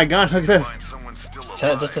 Look at my gun. Look at this. Find someone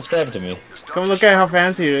still Just describe it to me. Come look at how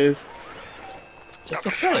fancy it is. Just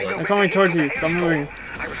describe I'm it. coming towards you. Stop moving.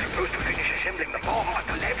 I was supposed to finish assembling the bomb, but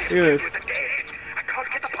the lab is Look at filled with the dead. I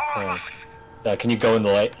can't get the parts. Can you go in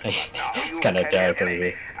the light? It's kind of dark over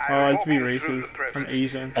here. Oh, it's be racist. I'm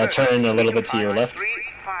Asian. Turn a little bit to your left. 3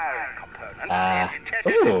 firing components. Ah. attached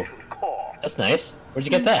Ooh. to the core. That's nice. Where'd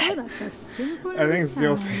you get Oh, that? that's as simple I think as it's it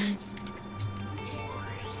DLC. sounds.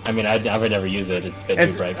 I mean, I would never use it. It's a bit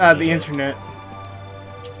It's too bright for me, the but- internet.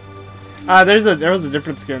 There was a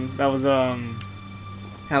different skin that was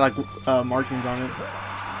had like markings on it.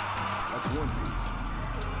 That's one piece.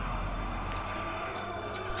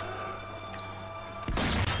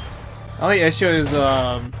 The only issue is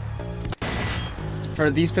for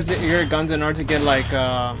these particular guns, in order to get like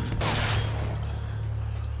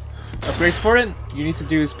upgrades for it, you need to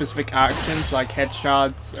do specific actions like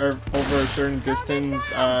headshots or over a certain distance,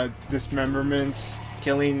 dismemberments,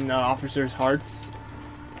 killing officers' hearts,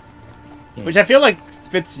 which I feel like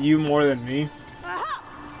fits you more than me.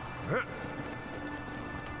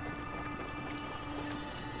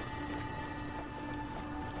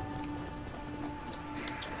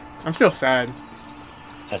 I'm still sad.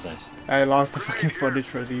 That's nice. I lost the fucking footage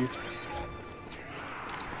for these.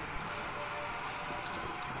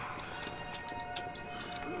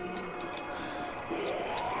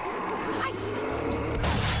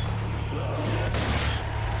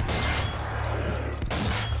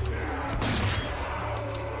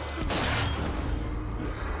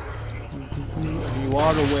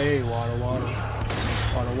 Water way, water, water.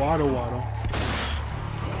 Water, water, water.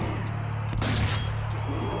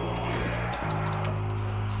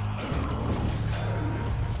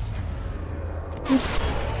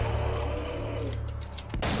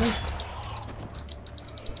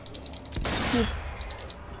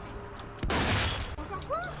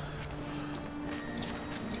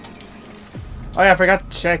 Oh yeah, I forgot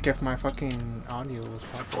to check if my fucking audio was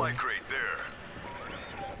Supply proper. crate there.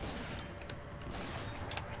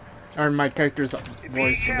 Or my character's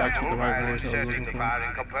voice was actually the right While voice I was inserting looking the for.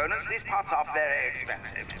 firing components, these parts are very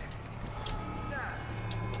expensive.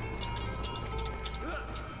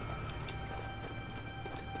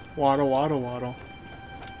 Waddle, waddle, waddle.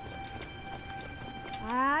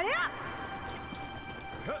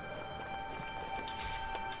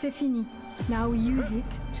 C'est fini. Now use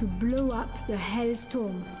it to blow up the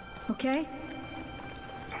Hellstorm. Okay?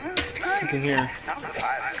 What's in here? Now the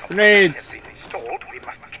firing Grenades! component has been installed, we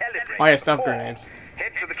must calibrate Oh yeah, the stuff core. grenades.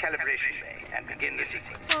 Head to the calibration bay and begin the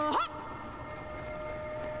sequence.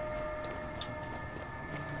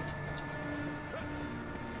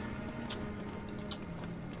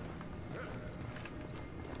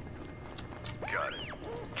 Got it.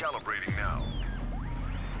 Calibrating now.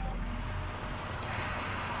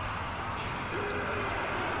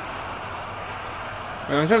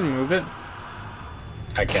 Wait, don't you have to move it?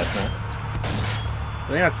 I guess not. I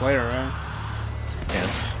think that's later, right? Yeah.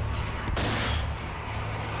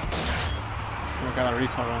 I got a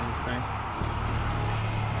recoil on this thing.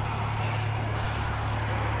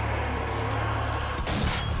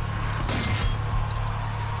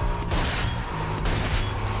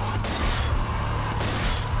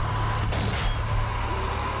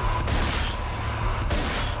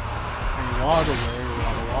 Water,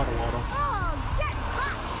 water.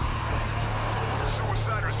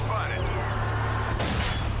 Suicider spotted.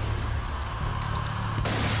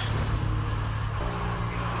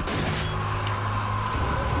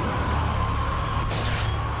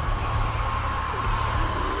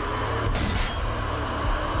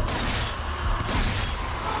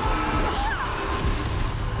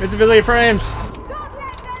 Invisibility frames!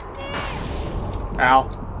 Ow.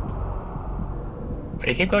 Why do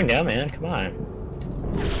you keep going down, man? Come on.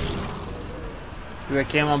 They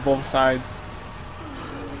came on both sides.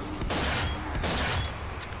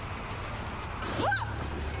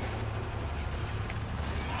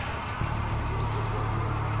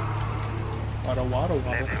 Water.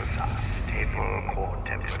 Levels are stable, core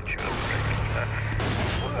temperature regular.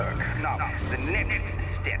 Work. Now, the next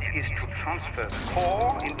step is to transfer the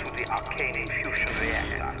core into the arcane infusion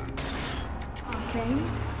reactor. Arcane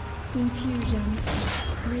infusion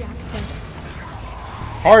reactor.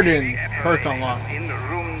 Hardened. Perk unlocked. In the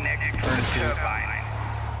room next to the turbines.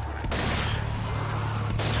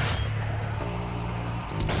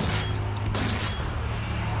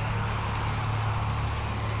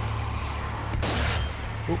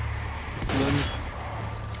 Slim.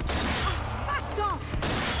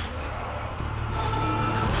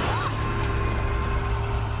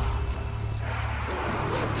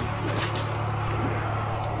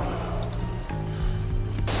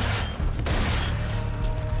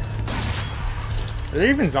 Are there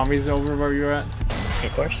even zombies over where you're at?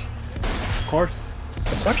 Of course. Of course.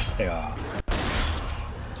 Of course they are.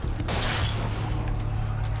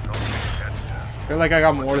 I feel like I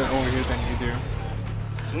got more than over here than you do.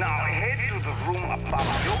 Now head to the room above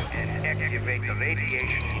you and activate the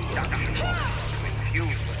radiation induction to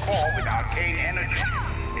infuse the core with arcane energy.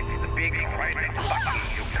 It's the big red button.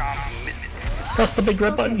 You can't miss it. Press the big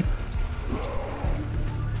red button.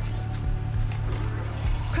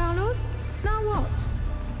 Carlos, now what?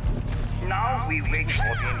 Now we wait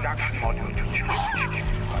for the induction module to charge.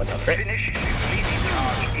 What the frick? Finish it with immediate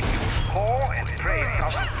charge into the core and pray it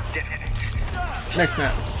doesn't detonate. Next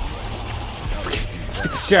map. Get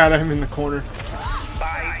the shit out of him in the corner.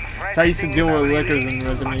 That's how I used to deal with liquors in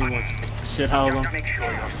Resident Evil. Shit out of Just them. make sure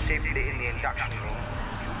you're safely in the induction room.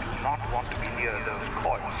 You do not want to be near those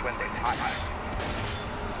coils when they time.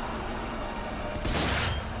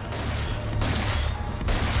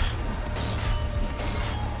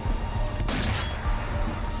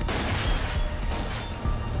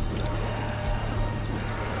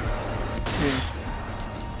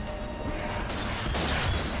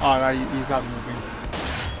 Oh, no, he's not moving.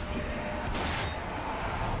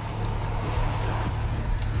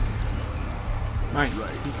 Nice. Right.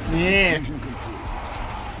 Yeah. Fusion complete.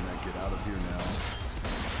 Can I get out of here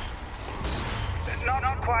now?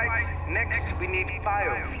 Not quite. Next, we need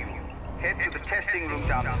biofuel. Head to the testing room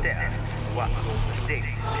downstairs. One of the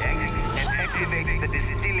stasis tanks and activate the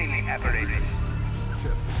distilling apparatus.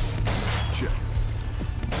 Testing. Check.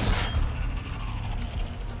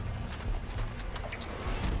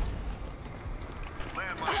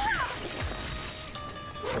 Landmine here.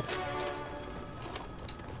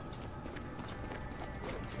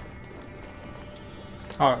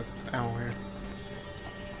 Oh, it's ammo here.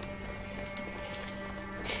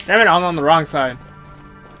 Damn it, I'm on the wrong side.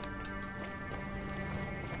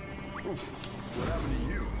 What happened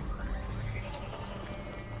to you?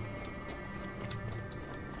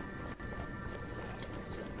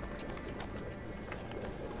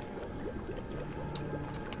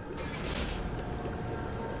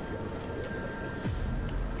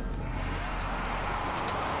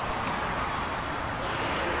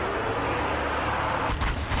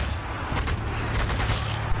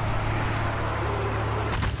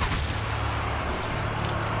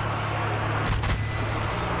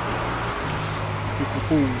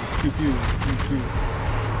 Pew pew pew pew.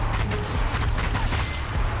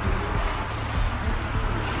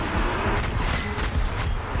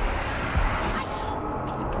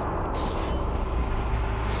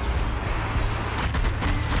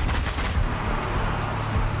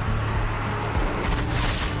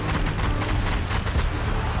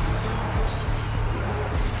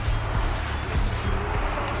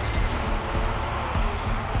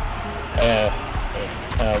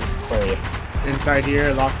 Where are you? Inside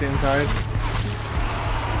here, locked inside.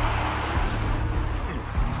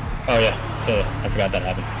 Oh yeah, I forgot that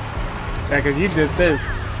happened. Yeah, because you did this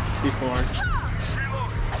before.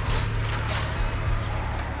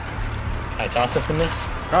 I tossed this in there?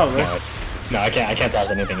 Probably. No, I can't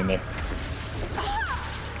toss anything in there.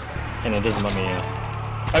 And it doesn't let me,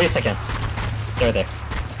 Oh yes I can. It's right there.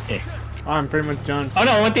 Yeah. Oh, I'm pretty much done. Oh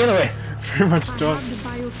no, I went the other way! Pretty much I done. have the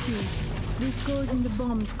biofuel. This goes in the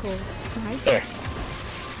bomb score, right? There.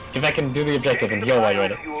 Get back and do the objective and heal while you're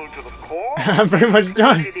at it. Fuel to the core. I'm pretty much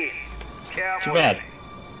done. It in. Too bad.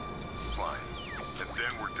 Fine. And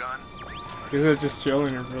then we're done. You were just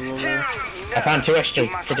chilling here for a little bit. I found 2 extra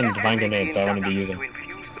freaking divine grenades I wanted to use them. To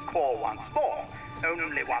infuse the core once more.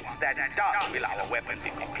 Only once that is done will our weapon be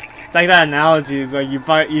complete. It's like that analogy. It's like you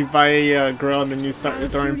buy a grill and then you start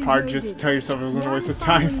throwing Biofuel parts is just to loaded. tell yourself it wasn't a waste of One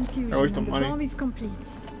final time infusion or a waste of and the money. bomb is complete.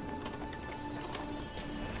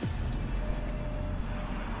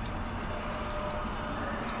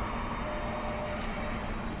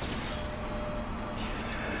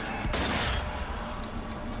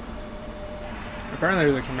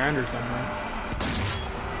 Apparently there's a commander somewhere.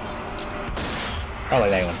 Probably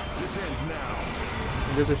that one. This ends now.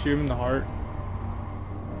 You just to shoot him in the heart.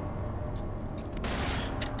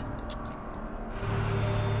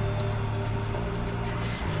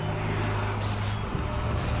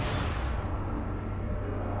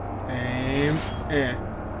 Aim,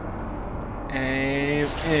 Aim,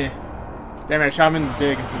 Damn it, I shot him in the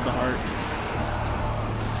dick instead of the heart.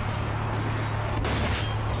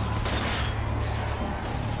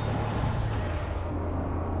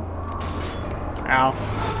 Ow.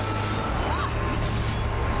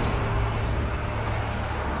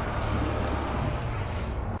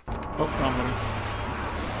 Oh, wrong button.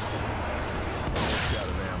 Out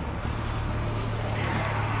of ammo.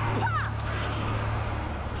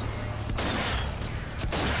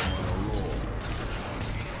 I'm on a roll.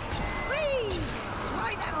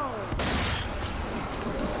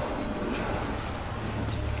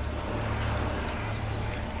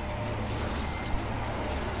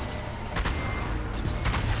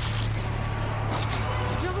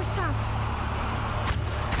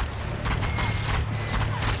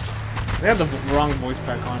 They have the wrong voice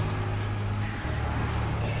pack on.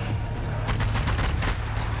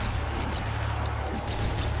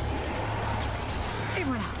 Et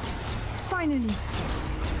voilà. Finally.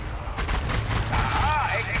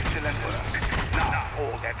 Ah, excellent work. Now,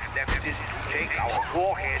 all that's left is to take our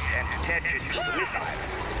warhead and attach it to the missile.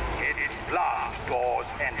 Get it blast doors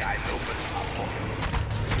and I'll open up.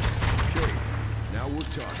 Okay. Now we're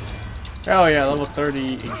talking. Oh yeah, level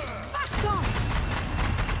 38. Stop.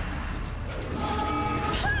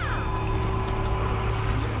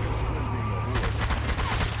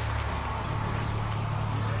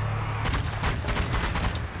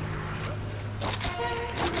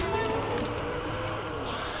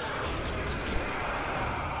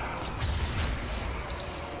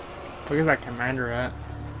 Where's that commander at?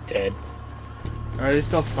 Dead. Or are they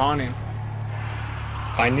still spawning?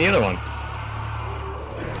 Find the other one.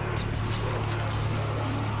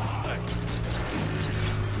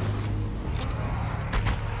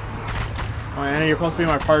 Oh, Anna, you're supposed to be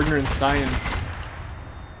my partner in science.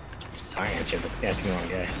 Science, you're asking the wrong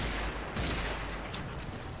guy.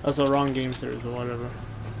 That's the wrong game series, but whatever.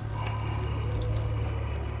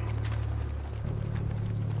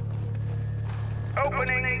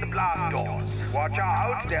 Opening the blast doors. Watch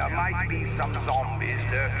out, there might be some zombies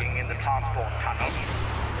lurking in the transport tunnel.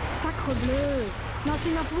 Sacre bleu. Not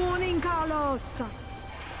enough warning, Carlos.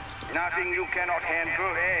 Nothing you cannot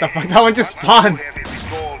handle, eh? The fuck, that one just spawned. You have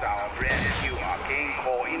installed our brand new arcane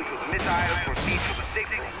core into the missile. Proceed to the safe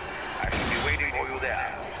room. I shall be waiting for you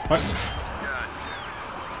there. What? God damn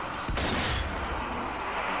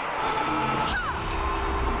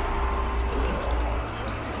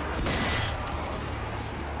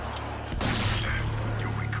it.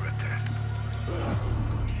 You'll regret that.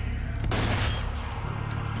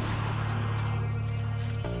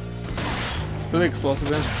 Really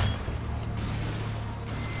explosive in.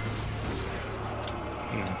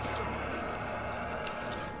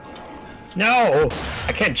 No!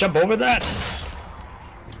 I can't jump over that!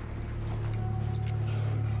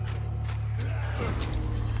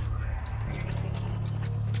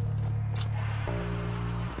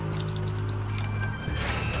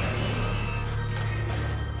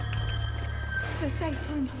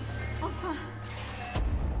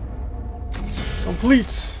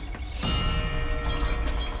 Complete.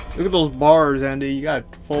 Look at those bars, Andy. You got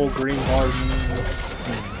full green bars.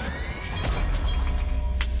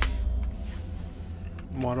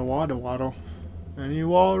 Waddle, waddle, waddle. And you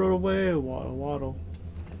waddle away, waddle, waddle.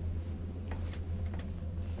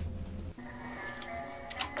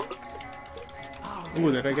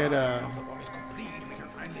 Ooh, did I get a...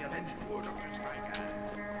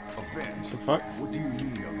 Avenge? The fuck? What do you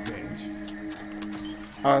mean, avenge?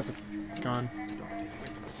 Oh, that's a gun.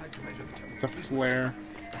 It's a flare.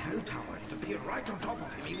 The Hell Tower, it appeared right on top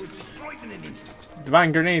of him. He was destroyed in an instant.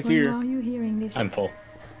 Divine grenades When here. are you hearing this? I'm full.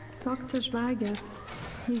 Dr. Schweiger.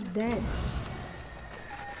 He's dead.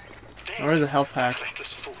 Where's the health pack?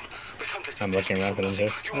 I'm looking around for them too. I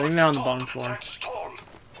think they're on the bottom floor.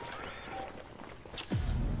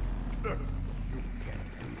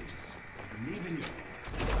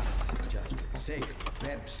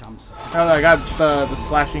 Oh, I got the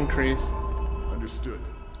slash increase. Understood.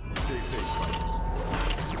 Stay safe,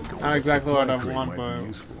 Spiders. Not exactly what I Supply crate want, might but be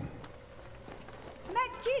useful.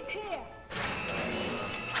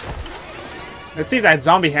 it seems that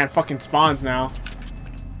zombie hand fucking spawns now.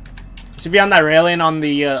 It should be on that railing on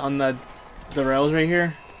the rails right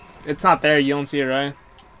here. It's not there. You don't see it, right?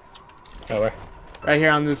 Oh, where? Right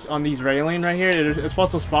here on these railing right here. It's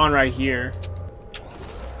supposed to spawn right here.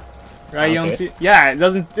 Right? You don't see it? Yeah, it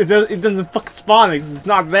doesn't fucking spawn because it's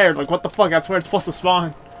not there. Like, what the fuck? That's where it's supposed to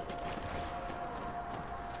spawn.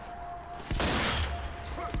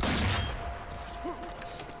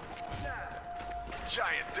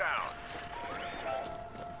 Giant down.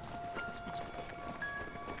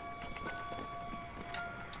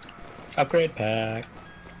 Upgrade pack.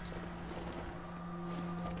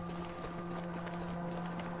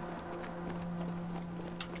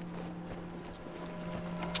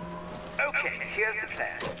 Okay, here's the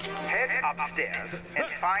plan. Head upstairs and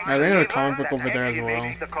find I think there's a lever comic book that over there as well.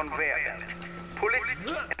 activates the conveyor belt. Pull it,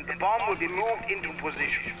 and the bomb will be moved into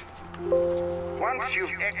position. Once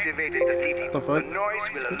you've activated the lever, the noise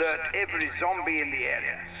will alert every zombie in the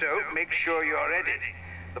area. So make sure you're ready.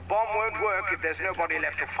 The bomb won't work if there's nobody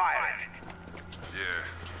left to fire it. Yeah,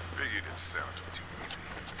 figured it sounded too easy.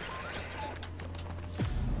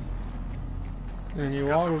 And you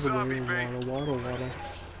waddle over there, waddle, waddle, waddle.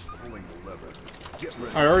 Pulling the lever. Get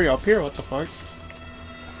ready. Alright, already up here. What the fuck?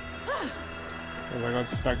 Oh, I got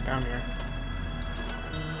this back down here.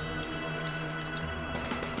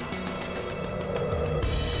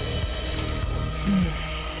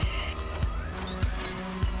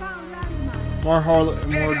 More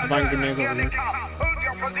divine grenades over here. Hold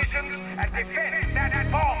your positions and defend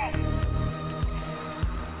that bomb.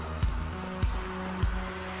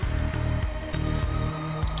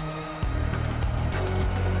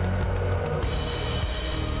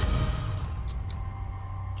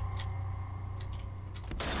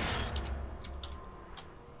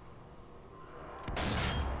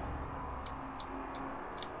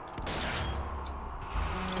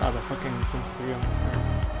 God, the fucking sensitivity on this thing.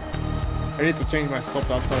 I need to change my scope,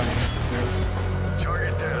 that's what I need to do.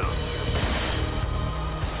 Target down.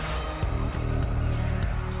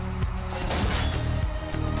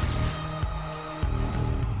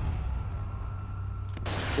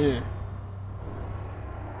 Yeah.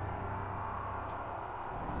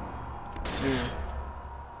 Yeah.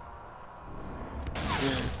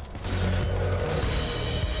 Yeah.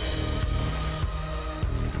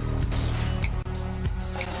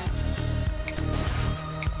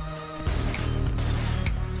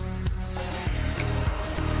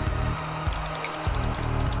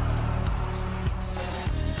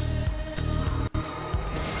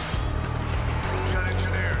 Got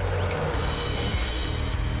engineers.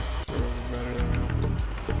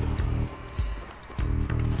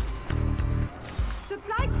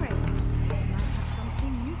 Supply crate. Might have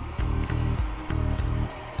something useful.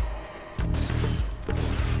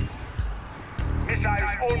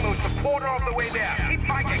 Missiles almost a quarter of the way there. Keep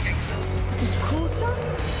fighting. A quarter?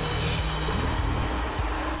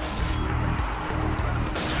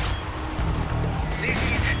 This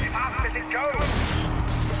is as fast as it goes.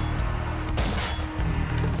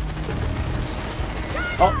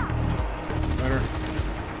 Oh! Better.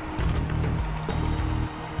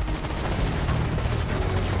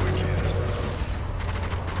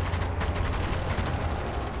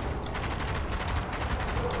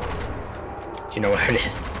 Do you know where it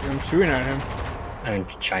is? I'm shooting at him. I'm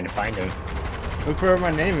trying to find him. Look where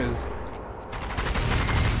my name is.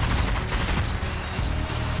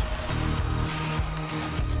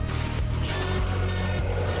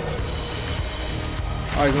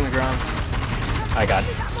 Oh, he's on the ground. I got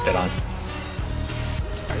spit on.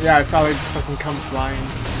 Yeah, I saw it fucking come flying.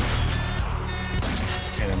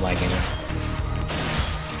 I'm liking it.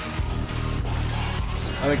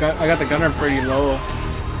 I got the gunner pretty low.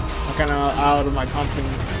 I'm kind of out of my Thompson.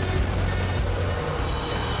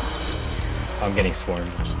 I'm getting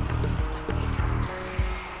swarmed.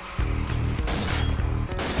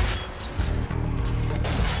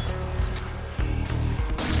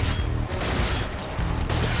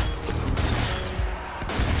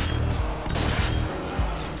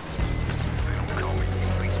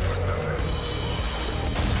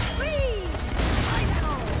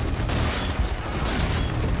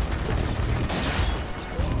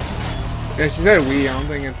 Yeah, she said we. I don't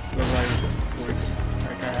think it's the right voice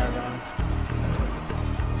like I have on.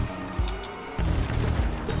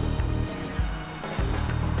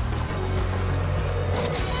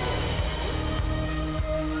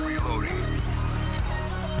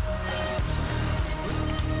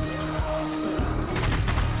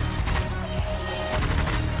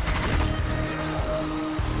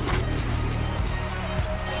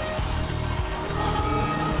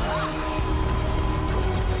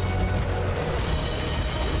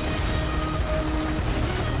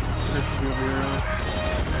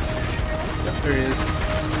 There he is.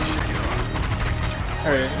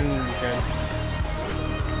 Alright, good.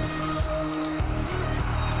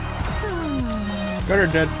 Got her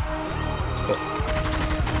dead.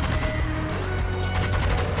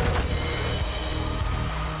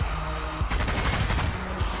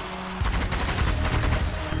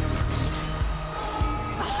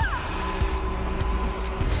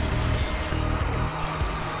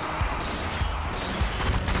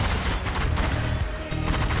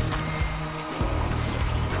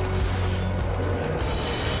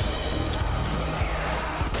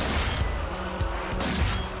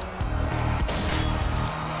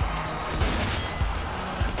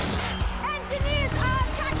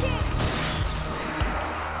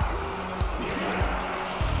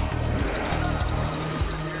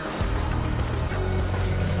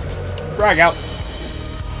 Frag out.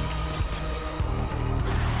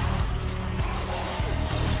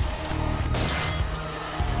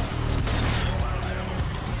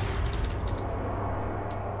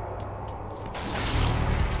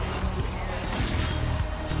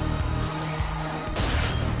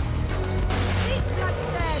 This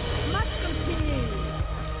bloodshed must continue.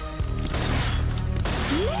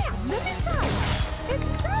 Yeah, the missile. It's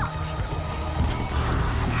stuck.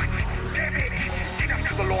 Damn it! Get up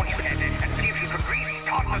to the launch pad and see if you can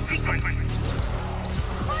restart the sequence.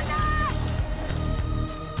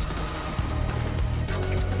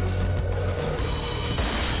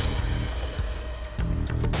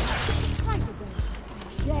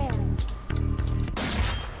 Damn.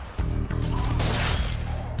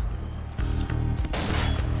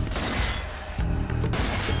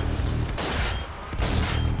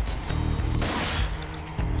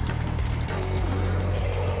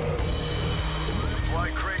 Supply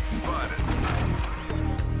crate spotted.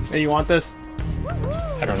 Hey, you want this?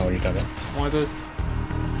 I don't know what you're talking about. Want this?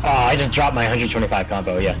 Oh, I just dropped my 125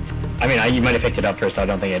 combo, yeah. I mean, you might have picked it up first, so I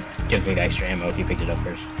don't think it gives me the extra ammo if you picked it up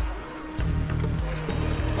first.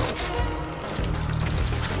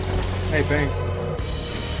 Hey, thanks.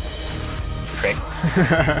 Prick.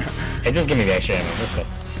 It just give me the extra ammo, that's good.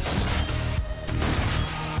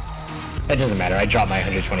 It doesn't matter, I dropped my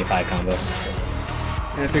 125 combo.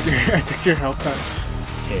 Yeah, I took your health time.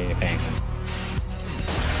 Okay, thanks.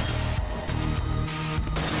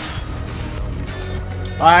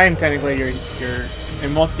 I'm technically your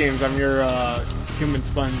in most games I'm your human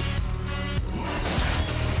sponge.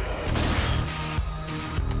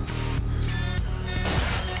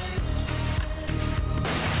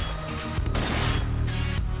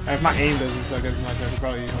 If my aim doesn't suck as much, I could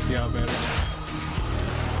probably help you out better.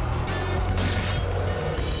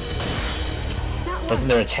 Wasn't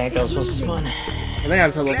there a tank I was supposed to spawn? I think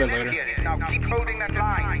that's a little bit later. Now keep holding that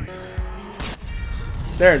line.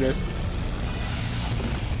 There it is.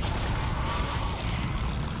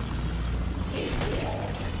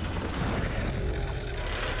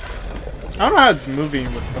 I don't know how it's moving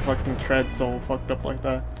with the fucking tread so fucked up like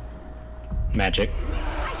that. Magic.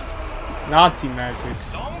 Nazi magic.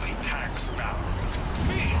 Zombie tags now.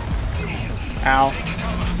 Ow. Take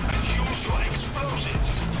cover and use your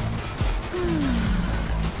explosives.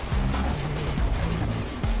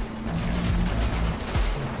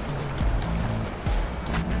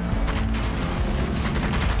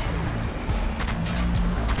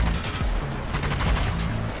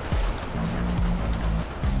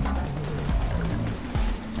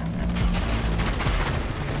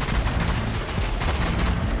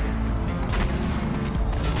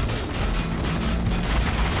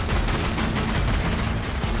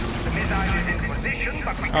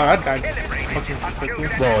 that died fucking quickly.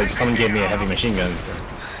 Well, someone gave me a heavy machine gun, so...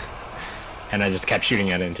 And I just kept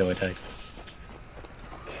shooting at it until it died.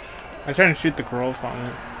 I was trying to shoot the girls on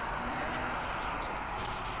it.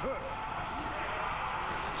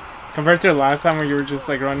 Compared to the last time where you were just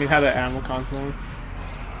like running out of ammo constantly.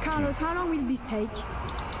 Carlos, how long will this take?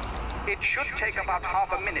 It should take about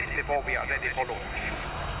half a minute before we are ready for launch.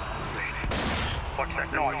 Wait, what's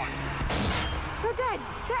that noise? They're dead!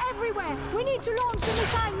 They're everywhere! We need to launch the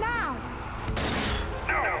missile now!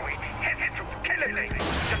 No, it has to kill it.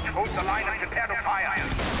 Just hold the line and prepare to fire.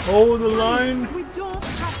 Hold the line! We don't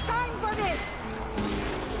have time for this!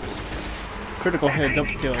 Critical hit, double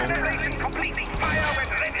kill. Calibration complete. Fire when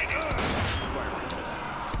ready.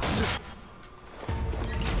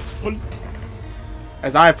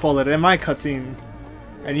 As I pull it in my cutscene,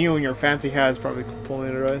 and you and your fancy hat is probably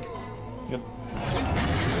pulling it right. Yep.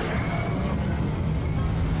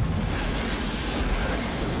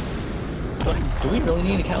 Do we really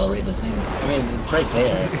need to calibrate this thing? I mean, it's right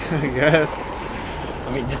there. I guess.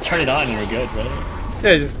 I mean, just turn it on and you're good, right?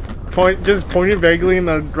 Yeah, just point it vaguely in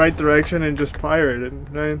the right direction and just fire it, and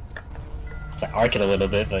right? It's like arc it a little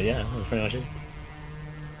bit, but yeah, that's pretty much it.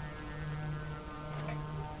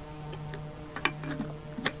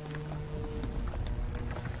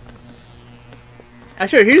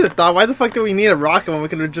 Actually, here's a thought. Why the fuck do we need a rocket when we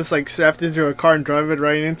could have just like strapped into a car and drive it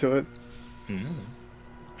right into it?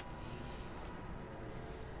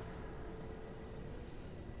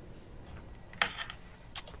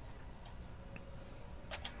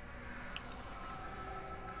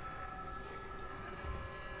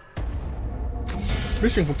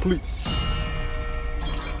 Mission complete.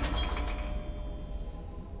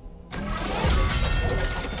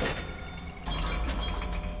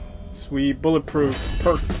 Sweet, bulletproof,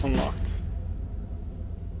 perk unlocked.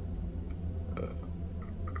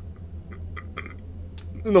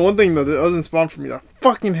 And the one thing though that doesn't spawn for me, that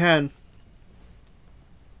fucking hand.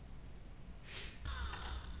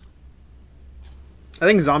 I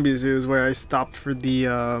think Zombie Zoo is where I stopped for the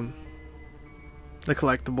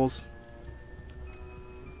collectibles.